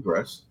them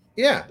progress.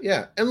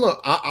 Yeah. And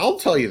look, I'll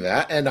tell you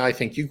that, and I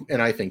think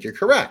you're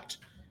correct.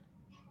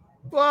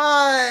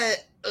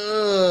 But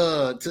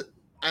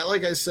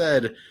like I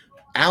said,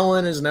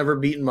 Allen has never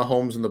beaten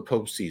Mahomes in the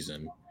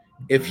postseason.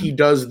 If he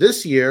does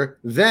this year,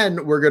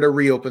 then we're going to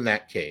reopen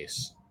that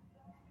case.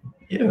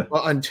 Yeah.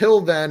 But until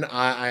then,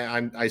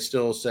 I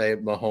still say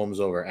Mahomes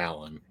over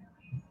Allen.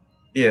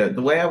 Yeah,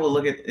 the way I would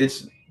look at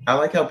it, I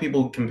like how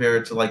people compare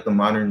it to like the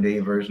modern day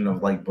version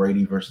of like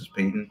Brady versus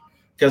Peyton.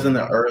 Because in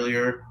the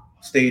earlier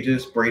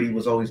stages, Brady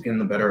was always getting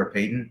the better of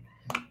Peyton.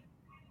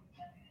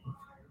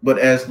 But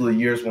as the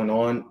years went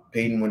on,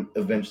 Peyton would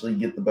eventually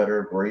get the better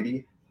of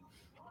Brady.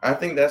 I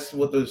think that's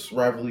what this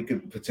rivalry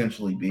could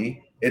potentially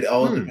be. It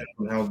all depends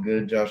on how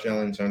good Josh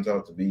Allen turns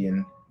out to be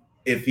and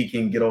if he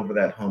can get over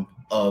that hump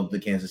of the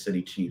Kansas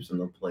City Chiefs in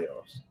the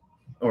playoffs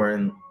or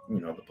in,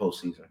 the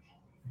postseason.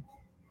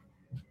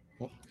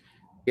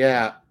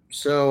 Yeah.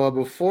 So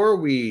before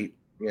we,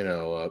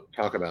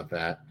 talk about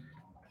that,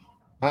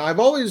 I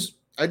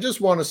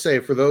just want to say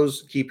for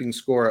those keeping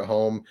score at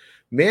home,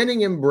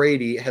 Manning and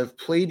Brady have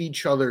played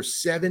each other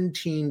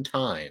 17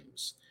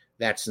 times.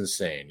 That's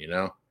insane,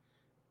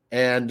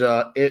 And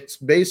it's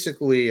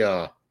basically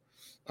an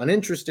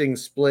interesting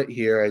split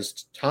here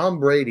as Tom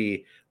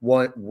Brady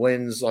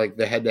wins like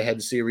the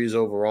head-to-head series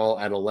overall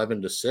at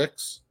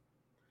 11-6.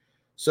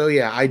 So,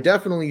 yeah, I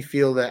definitely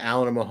feel that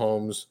Allen and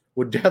Mahomes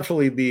would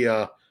definitely be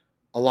a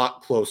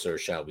lot closer,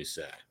 shall we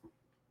say.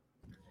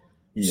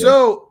 Yeah.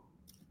 So,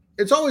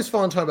 it's always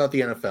fun talking about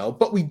the NFL,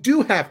 but we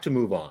do have to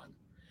move on.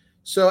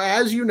 So,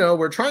 as you know,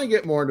 we're trying to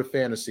get more into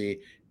fantasy,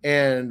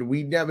 and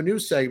we have a new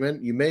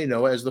segment you may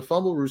know as the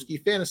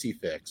Fumblerooski Fantasy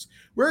Fix.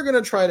 We're going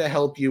to try to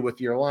help you with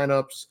your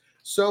lineups.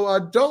 So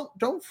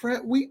don't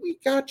fret. We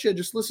got you.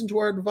 Just listen to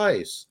our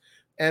advice,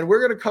 and we're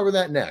going to cover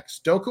that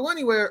next. Don't go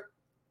anywhere.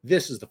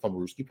 This is the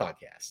Fumblerooski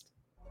Podcast.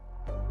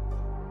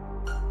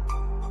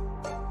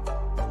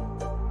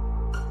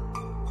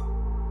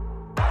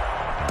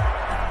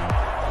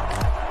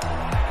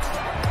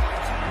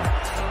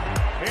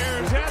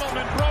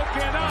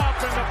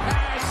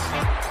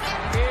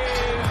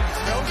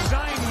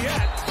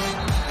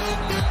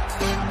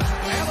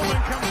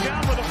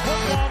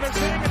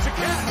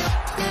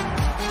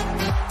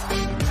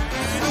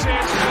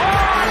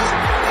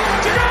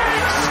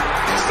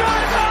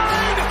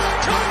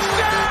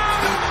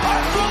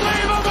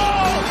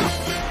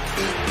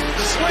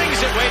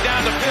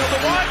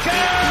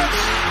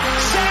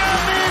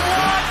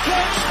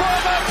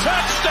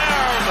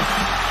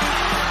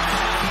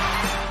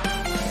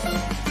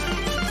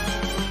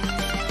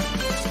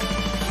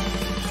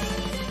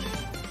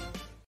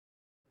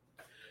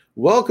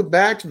 Welcome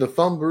back to the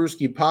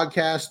Fumbruski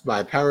podcast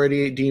by Power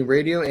 88 Dean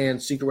Radio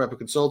and Secret Weapon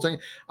Consulting.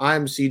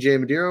 I'm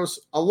CJ Medeiros,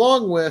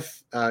 along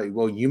with,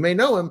 you may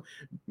know him,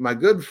 my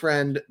good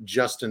friend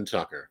Justin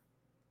Tucker.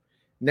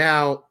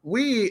 Now,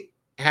 we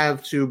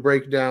have to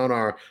break down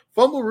our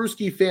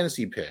Fumbruski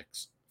fantasy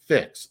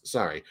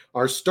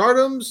our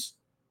stardoms.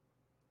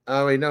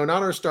 Oh, wait, no,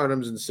 not our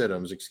stardoms and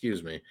situms,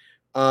 excuse me.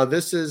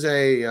 This is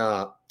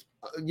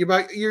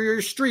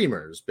your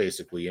streamers,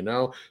 basically,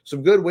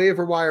 some good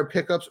waiver wire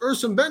pickups or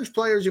some bench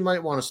players you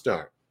might want to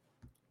start.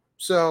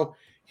 So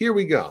here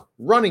we go.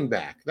 Running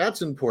back,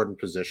 that's an important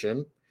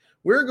position.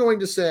 We're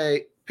going to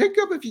say pick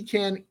up, if you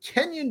can,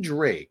 Kenyon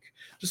Drake.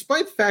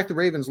 Despite the fact the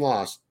Ravens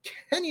lost,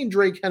 Kenyon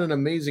Drake had an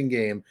amazing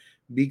game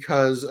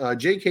because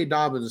J.K.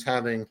 Dobbins is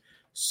having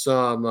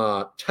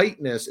some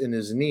tightness in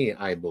his knee,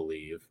 I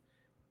believe.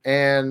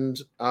 And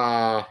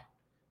I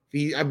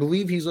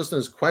believe he's listed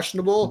as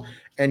questionable,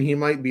 and he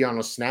might be on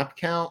a snap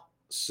count.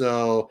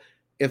 So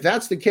if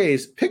that's the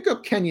case, pick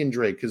up Kenyon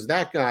Drake because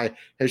that guy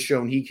has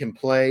shown he can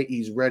play.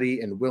 He's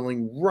ready and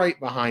willing right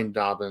behind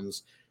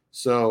Dobbins.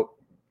 So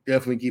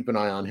definitely keep an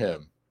eye on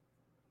him.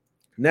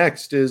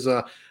 Next is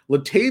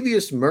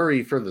Latavius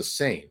Murray for the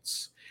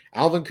Saints.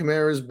 Alvin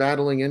Kamara is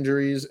battling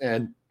injuries,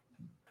 and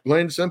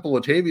plain and simple,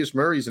 Latavius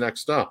Murray's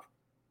next up.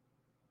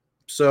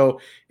 So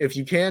if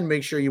you can,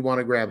 make sure you want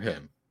to grab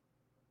him.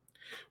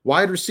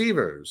 Wide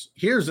receivers.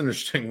 Here's an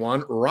interesting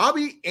one.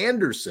 Robbie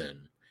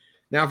Anderson.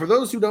 Now, for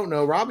those who don't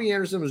know, Robbie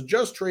Anderson was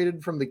just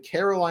traded from the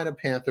Carolina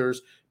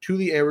Panthers to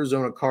the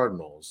Arizona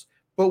Cardinals.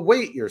 But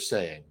wait, you're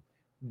saying,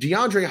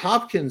 DeAndre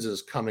Hopkins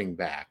is coming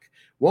back.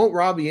 Won't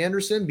Robbie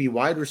Anderson be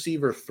wide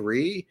receiver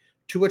 3?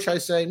 To which I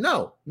say,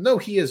 no,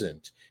 he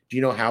isn't. Do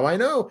you know how I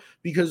know?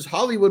 Because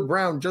Hollywood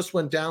Brown just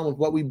went down with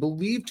what we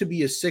believe to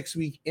be a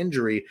 6-week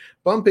injury,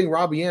 bumping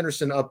Robbie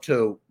Anderson up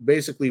to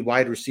basically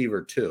wide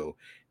receiver 2.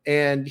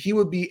 And he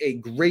would be a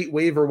great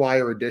waiver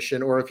wire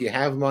addition, or if you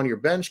have him on your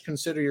bench,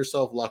 consider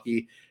yourself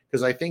lucky,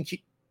 because I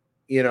think,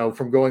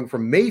 from going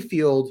from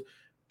Mayfield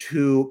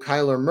to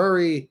Kyler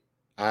Murray,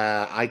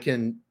 I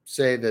can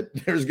say that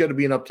there's going to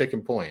be an uptick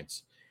in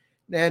points.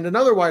 And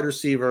another wide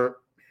receiver,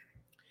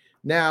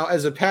 now,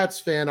 as a Pats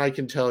fan, I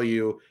can tell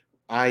you,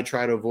 I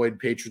try to avoid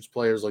Patriots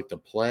players like the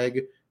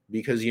plague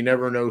because you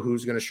never know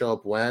who's going to show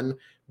up when.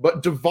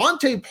 But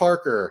Devontae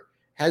Parker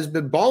has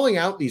been balling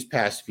out these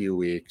past few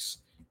weeks,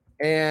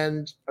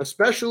 and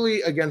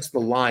especially against the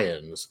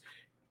Lions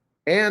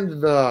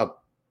and the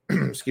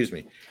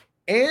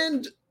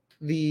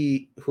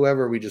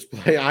whoever we just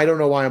played. I don't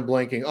know why I'm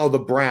blanking. Oh, the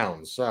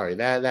Browns. Sorry,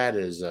 that's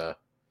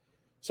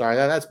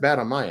bad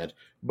on my end.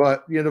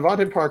 But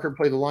Devontae Parker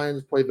played the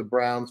Lions, played the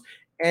Browns,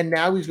 and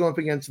now he's going up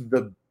against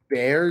the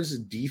Bears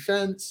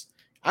defense.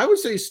 I would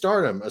say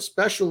start him,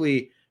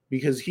 especially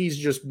because he's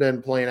just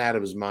been playing out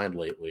of his mind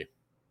lately.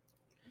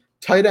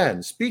 Tight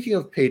end. Speaking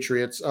of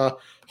Patriots,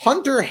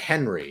 Hunter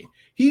Henry.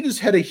 He just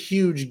had a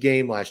huge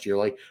game last year,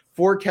 like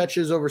 4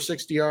 catches over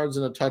 60 yards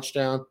and a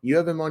touchdown. You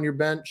have him on your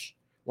bench.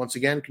 Once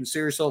again,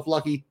 consider yourself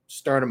lucky.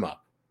 Start him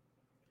up.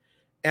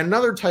 And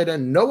another tight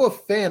end, Noah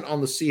Fant on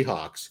the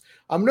Seahawks.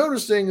 I'm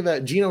noticing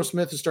that Geno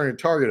Smith is starting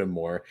to target him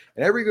more,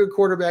 and every good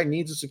quarterback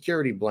needs a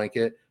security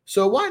blanket.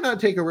 So why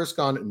not take a risk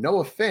on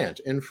Noah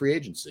Fant in free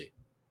agency?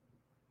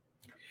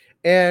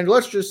 And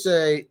let's just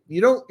say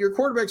your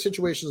quarterback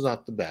situation is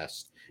not the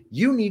best.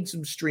 You need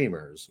some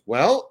streamers.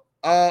 Well,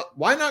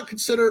 why not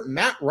consider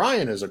Matt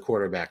Ryan as a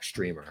quarterback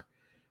streamer?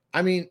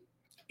 I mean,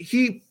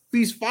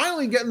 he's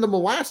finally getting the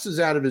molasses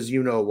out of his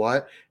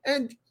you-know-what,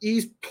 and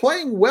he's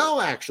playing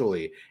well,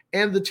 actually.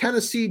 And the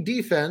Tennessee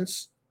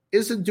defense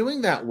isn't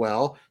doing that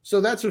well, so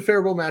that's a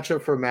favorable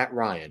matchup for Matt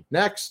Ryan.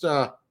 Next,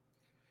 Tua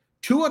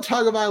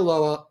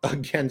Tagovailoa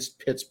against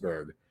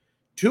Pittsburgh.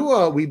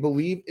 Tua, we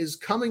believe, is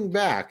coming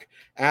back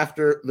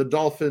after the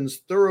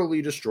Dolphins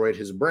thoroughly destroyed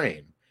his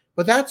brain.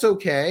 But that's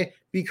okay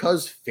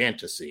because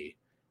fantasy.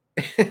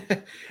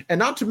 And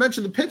not to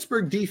mention the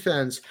Pittsburgh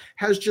defense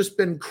has just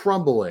been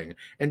crumbling.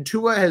 And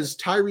Tua has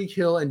Tyreek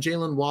Hill and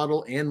Jalen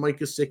Waddle and Mike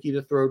Gesicki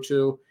to throw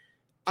to.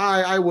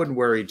 I wouldn't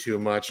worry too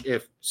much.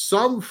 If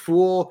some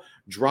fool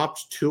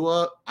drops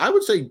Tua, I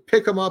would say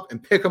pick him up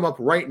and pick him up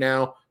right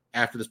now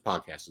after this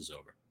podcast is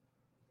over.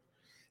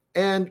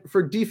 And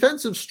for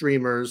defensive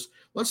streamers,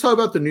 let's talk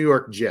about the New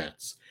York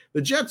Jets.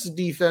 The Jets'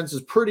 defense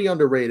is pretty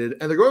underrated,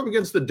 and they're going up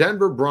against the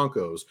Denver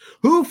Broncos,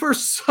 who for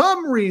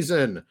some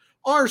reason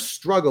are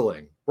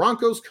struggling.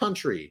 Broncos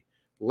country,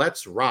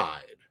 let's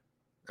ride.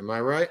 Am I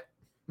right?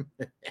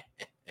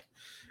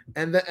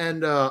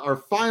 And our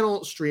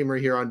final streamer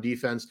here on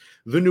defense,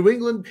 the New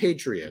England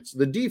Patriots.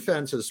 The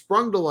defense has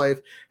sprung to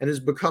life and is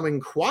becoming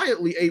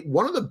quietly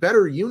one of the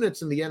better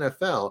units in the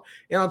NFL.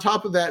 And on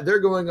top of that, they're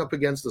going up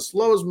against the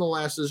slow as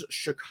molasses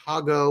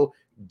Chicago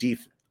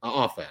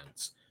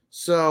offense.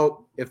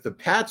 So if the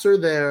Pats are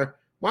there,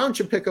 why don't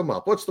you pick them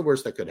up? What's the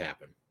worst that could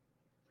happen?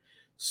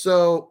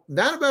 So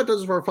that about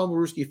does it for our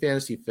Fumbruski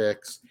Fantasy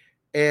Fix.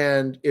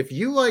 And if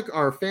you like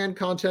our fan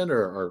content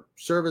or our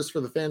service for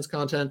the fans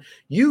content,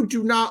 you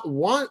do not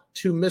want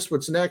to miss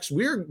what's next.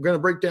 We're going to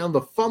break down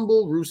the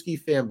Fumble Rooski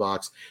fan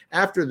box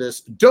after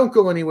this. Don't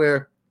go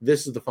anywhere.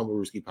 This is the Fumble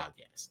Rooski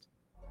podcast.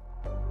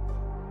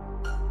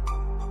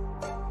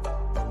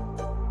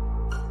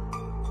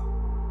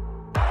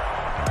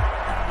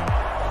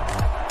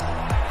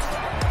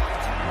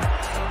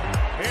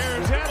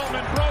 Here's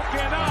Edelman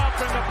broken up,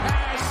 and the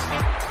pass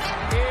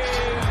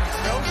is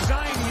no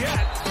sign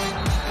yet.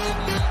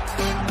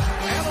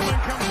 Edelman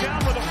comes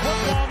down with a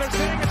football. They're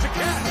saying it's a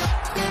catch.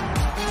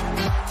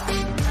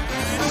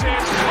 And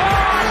it's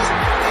caught.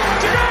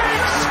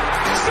 Diggs!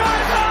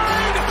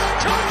 Sideline!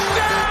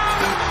 Touchdown!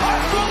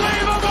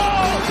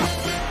 Unbelievable!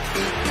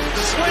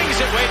 Swings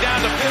it way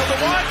down the field to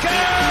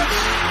Watkins.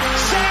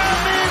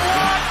 Sammy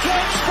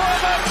Watkins for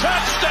the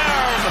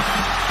touchdown.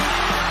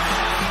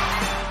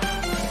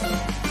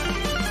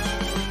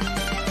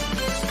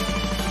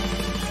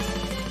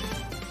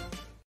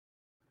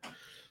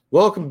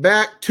 Welcome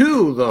back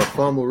to the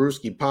Fumble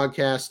Rooski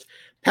podcast,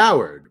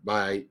 powered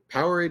by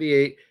Power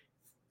 88,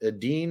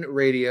 Dean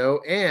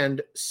Radio,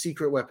 and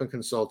Secret Weapon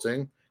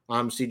Consulting.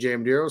 I'm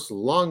CJ Medeiros,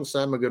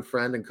 alongside my good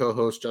friend and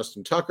co-host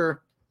Justin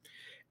Tucker.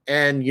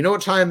 And you know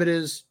what time it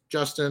is,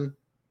 Justin?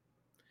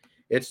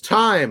 It's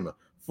time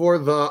for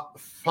the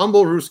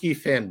Fumble Rooski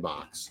fan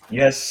box.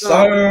 Yes,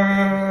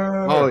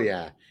 sir. Oh,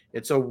 yeah.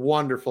 It's a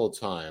wonderful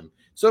time.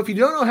 So if you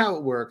don't know how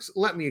it works,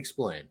 let me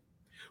explain.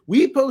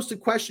 We post a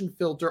question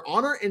filter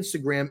on our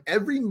Instagram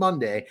every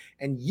Monday,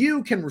 and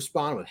you can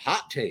respond with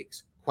hot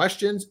takes,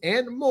 questions,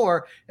 and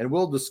more, and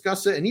we'll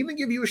discuss it and even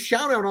give you a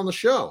shout out on the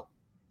show.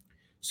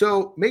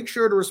 So make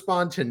sure to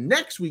respond to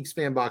next week's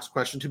Fanbox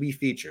question to be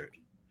featured.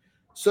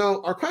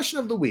 So our question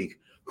of the week: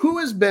 who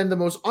has been the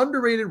most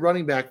underrated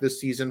running back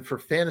this season for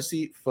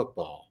fantasy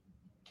football?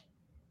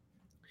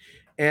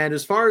 And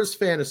as far as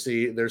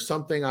fantasy, there's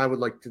something I would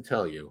like to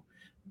tell you.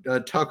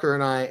 Tucker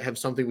and I have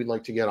something we'd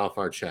like to get off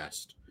our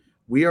chest.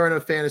 We are in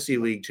a fantasy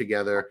league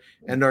together,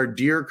 and our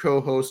dear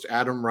co-host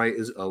Adam Wright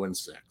is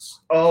 0-6.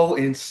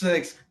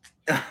 0-6.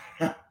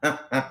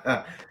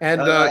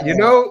 And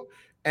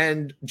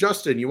and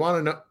Justin, you want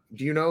to know?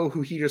 Do you know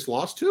who he just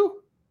lost to?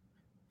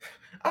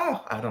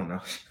 Oh, I don't know.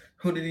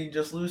 Who did he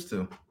just lose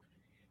to?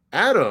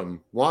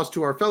 Adam lost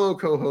to our fellow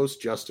co-host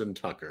Justin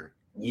Tucker.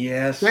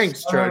 Yes.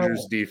 Thanks,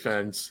 Chargers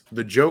defense.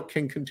 The joke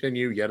can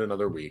continue yet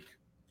another week.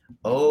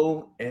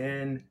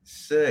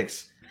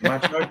 0-6. My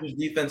Chargers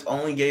defense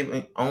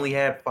only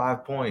had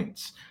 5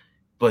 points,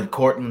 but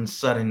Cortland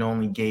Sutton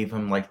only gave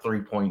him like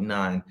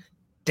 3.9.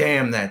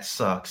 Damn, that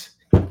sucks.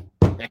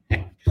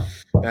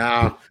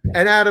 And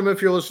Adam,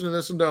 if you're listening to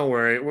this, and don't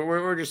worry,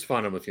 we're just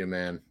funning with you,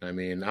 man. I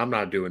mean, I'm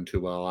not doing too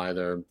well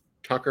either.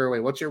 Tucker, wait,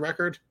 what's your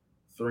record?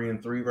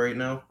 3-3 right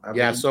now.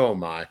 Yeah, so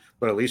am I.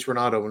 But at least we're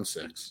not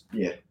 0-6.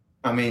 Yeah,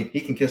 I mean,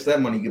 he can kiss that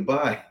money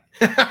goodbye.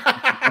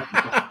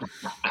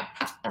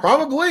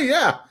 Probably,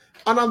 yeah.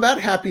 And on that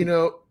happy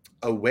note,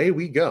 away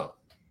we go.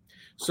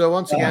 So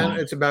once again,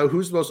 it's about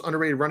who's the most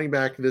underrated running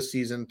back this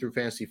season through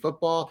fantasy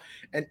football.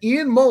 And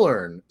Ian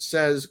Mullern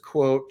says,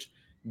 quote,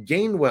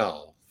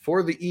 Gainwell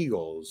for the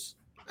Eagles.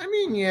 I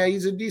mean, yeah,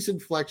 he's a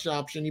decent flex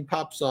option. He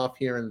pops off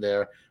here and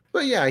there.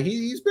 But yeah,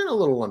 he's been a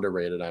little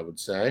underrated, I would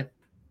say.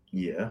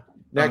 Yeah.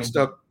 Next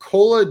up,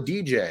 Cola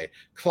DJ.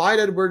 Clyde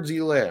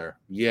Edwards-Helaire.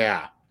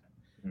 Yeah.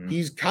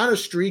 He's kind of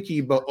streaky,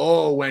 but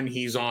when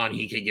he's on,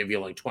 he can give you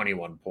like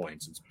 21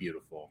 points. It's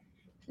beautiful.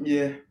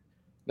 Yeah.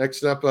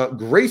 Next up,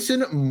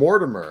 Grayson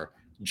Mortimer,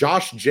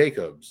 Josh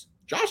Jacobs.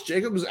 Josh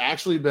Jacobs has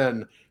actually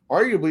been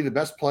arguably the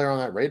best player on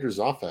that Raiders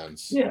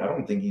offense. Yeah, I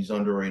don't think he's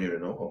underrated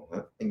at all.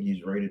 I think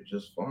he's rated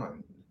just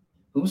fine.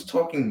 Who's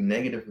talking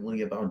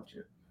negatively about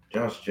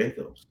Josh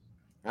Jacobs?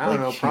 I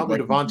don't know, probably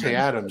Devontae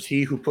Adams,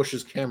 he who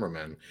pushes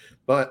cameramen.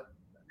 But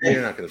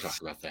you're not going to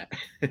talk about that.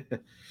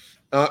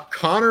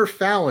 Connor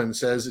Fallon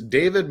says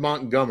David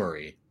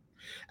Montgomery.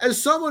 As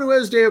someone who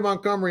has David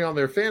Montgomery on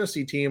their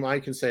fantasy team,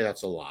 I can say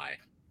that's a lie.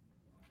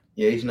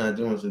 Yeah, he's not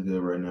doing so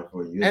good right now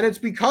for you. And it's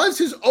because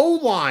his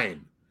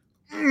O-line.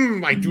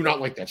 I do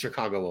not like that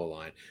Chicago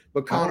O-line.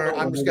 But Connor,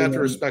 I'm just going to have to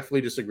respectfully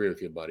disagree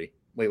with you, buddy.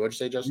 Wait, what'd you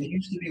say, Justin? They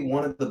used to be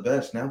one of the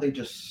best. Now they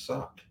just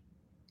suck.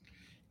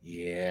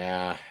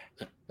 Yeah,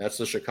 that's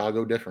the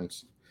Chicago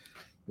difference.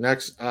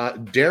 Next,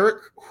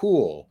 Derek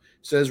Hool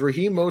says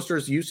Raheem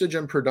Mostert's usage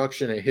and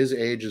production at his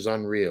age is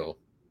unreal.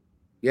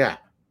 Yeah.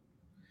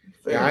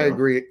 Yeah, I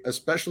agree,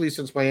 especially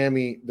since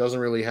Miami doesn't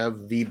really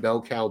have the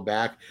bell cow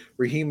back.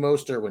 Raheem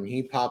Mostert, when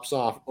he pops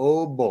off,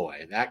 oh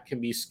boy, that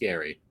can be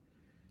scary.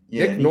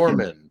 Yeah, Nick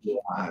Norman.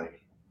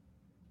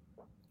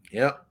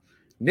 Yep.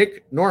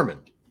 Nick Norman.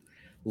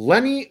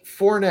 Lenny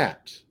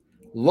Fournette.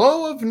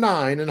 Low of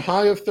 9 and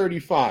high of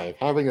 35,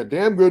 having a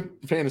damn good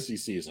fantasy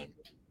season.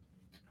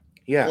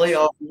 Yeah.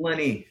 Playoff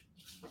Lenny.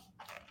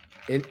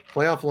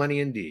 Playoff Lenny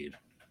indeed.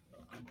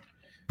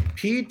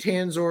 P.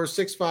 Tanzor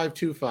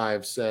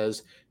 6525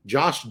 says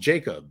Josh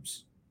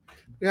Jacobs.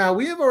 Yeah,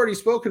 we have already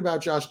spoken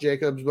about Josh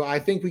Jacobs, but I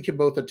think we can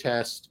both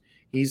attest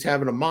he's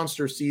having a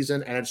monster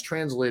season and it's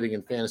translating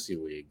in fantasy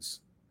leagues.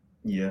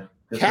 Yeah.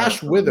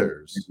 Cash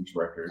Withers.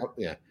 Record. Oh,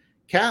 yeah.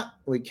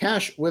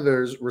 Cash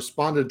Withers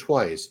responded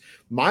twice.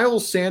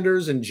 Miles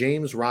Sanders and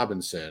James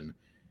Robinson.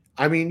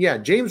 I mean, yeah,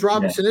 James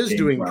Robinson is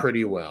doing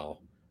pretty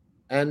well.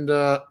 And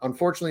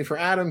unfortunately for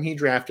Adam, he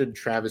drafted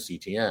Travis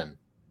Etienne.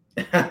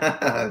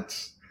 Oh,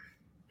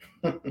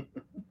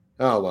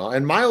 well.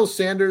 And Miles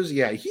Sanders,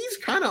 yeah, he's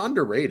kind of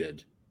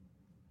underrated.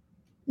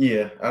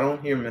 Yeah, I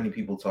don't hear many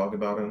people talk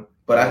about him,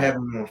 but I have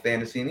him on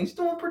fantasy, and he's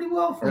doing pretty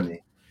well for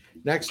me.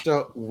 Next,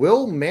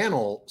 Will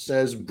Mantle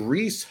says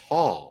Breece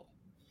Hall.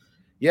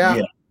 Yeah.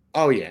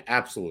 Oh, yeah,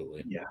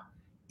 absolutely. Yeah.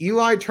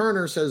 Eli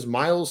Turner says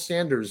Miles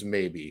Sanders,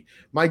 maybe.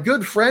 My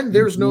good friend,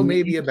 there's no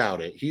maybe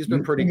about it. He's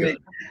been pretty good.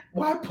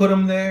 Why put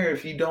him there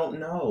if you don't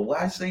know?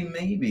 Why say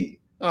maybe?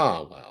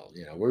 Oh, well,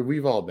 you know,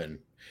 we've all been.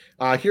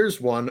 Here's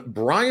one.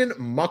 Brian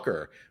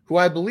Mucker, who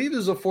I believe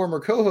is a former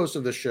co-host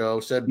of the show,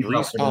 said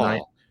Breece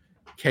Hall.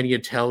 Can you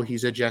tell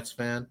he's a Jets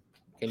fan?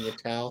 Can you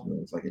tell?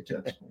 It's like a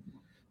Jets fan.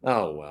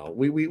 Oh, well,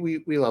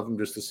 we love him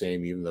just the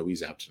same, even though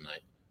he's out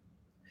tonight.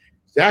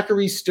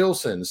 Zachary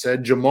Stilson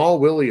said Jamal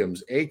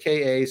Williams,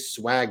 a.k.a.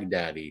 Swag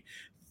Daddy.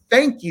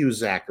 Thank you,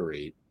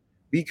 Zachary,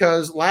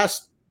 because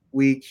last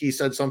week he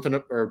said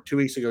something, or 2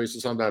 weeks ago he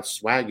said something about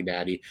Swag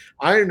Daddy.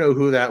 I didn't know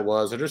who that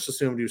was. I just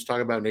assumed he was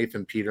talking about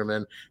Nathan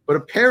Peterman, but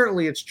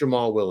apparently it's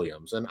Jamal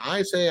Williams, and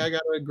I say I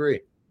got to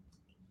agree.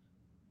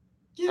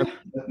 Yeah,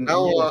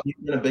 he's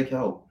been a big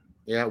help.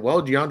 Yeah,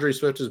 well, DeAndre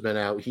Swift has been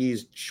out.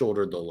 He's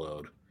shouldered the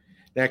load.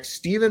 Next,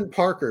 Stephen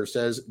Parker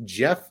says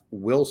Jeff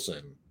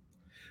Wilson.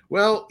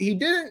 Well, he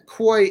didn't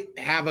quite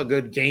have a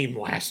good game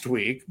last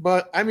week,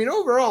 but, I mean,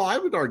 overall, I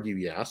would argue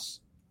yes.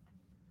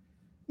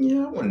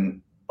 Yeah, I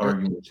wouldn't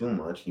argue it too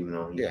much, even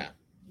though he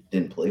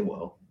didn't play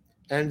well.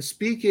 And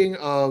speaking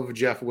of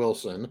Jeff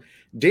Wilson,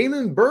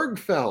 Damon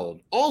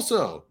Bergfeld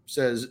also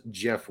says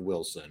Jeff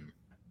Wilson.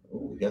 Oh,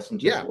 we got some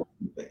Jeff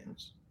Wilson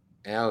fans.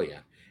 Oh,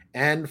 yeah.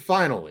 And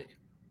finally,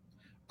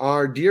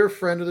 our dear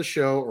friend of the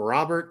show,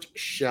 Robert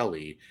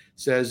Shelley,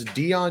 says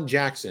Deion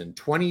Jackson,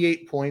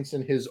 28 points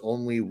in his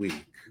only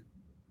week.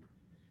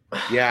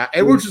 Yeah,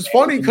 and which is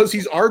funny because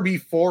he's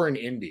RB4 in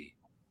Indy.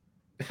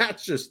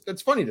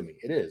 That's funny to me.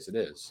 It is.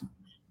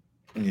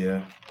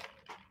 Yeah.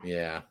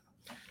 Yeah.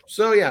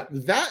 So, yeah,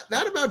 that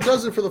about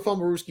does it for the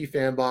Fumblerooski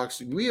fan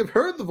box. We have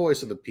heard the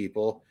voice of the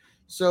people.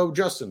 So,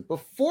 Justin,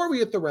 before we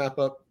hit the wrap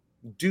up,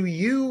 do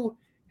you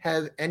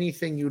have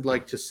anything you'd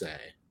like to say?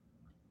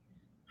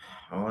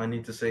 All I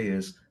need to say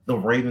is the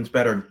Ravens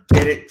better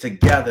get it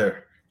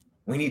together.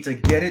 We need to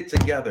get it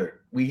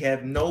together. We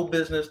have no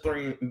business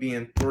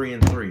being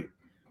 3-3.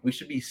 We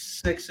should be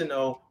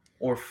 6-0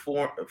 or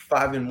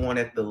 5-1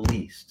 at the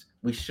least.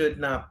 We should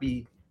not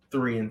be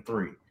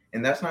 3-3.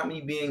 And that's not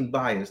me being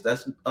biased.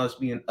 That's us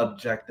being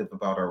objective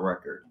about our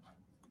record.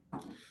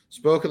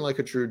 Spoken like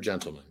a true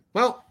gentleman.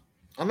 Well,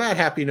 on that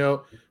happy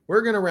note,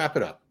 we're going to wrap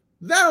it up.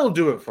 That'll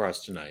do it for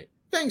us tonight.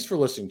 Thanks for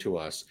listening to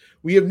us.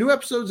 We have new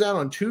episodes out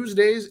on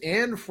Tuesdays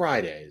and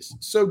Fridays,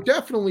 so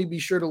definitely be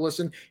sure to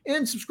listen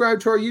and subscribe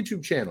to our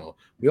YouTube channel.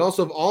 We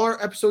also have all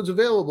our episodes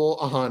available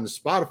on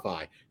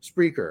Spotify,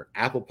 Spreaker,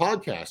 Apple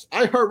Podcasts,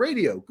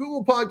 iHeartRadio,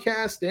 Google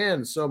Podcasts,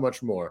 and so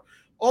much more.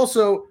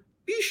 Also,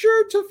 be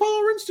sure to follow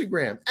our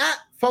Instagram at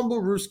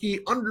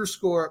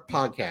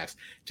FumbleRooski_podcast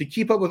to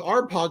keep up with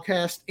our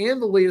podcast and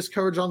the latest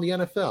coverage on the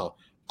NFL.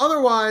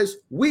 Otherwise,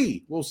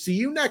 we will see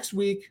you next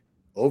week.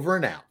 Over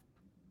and out.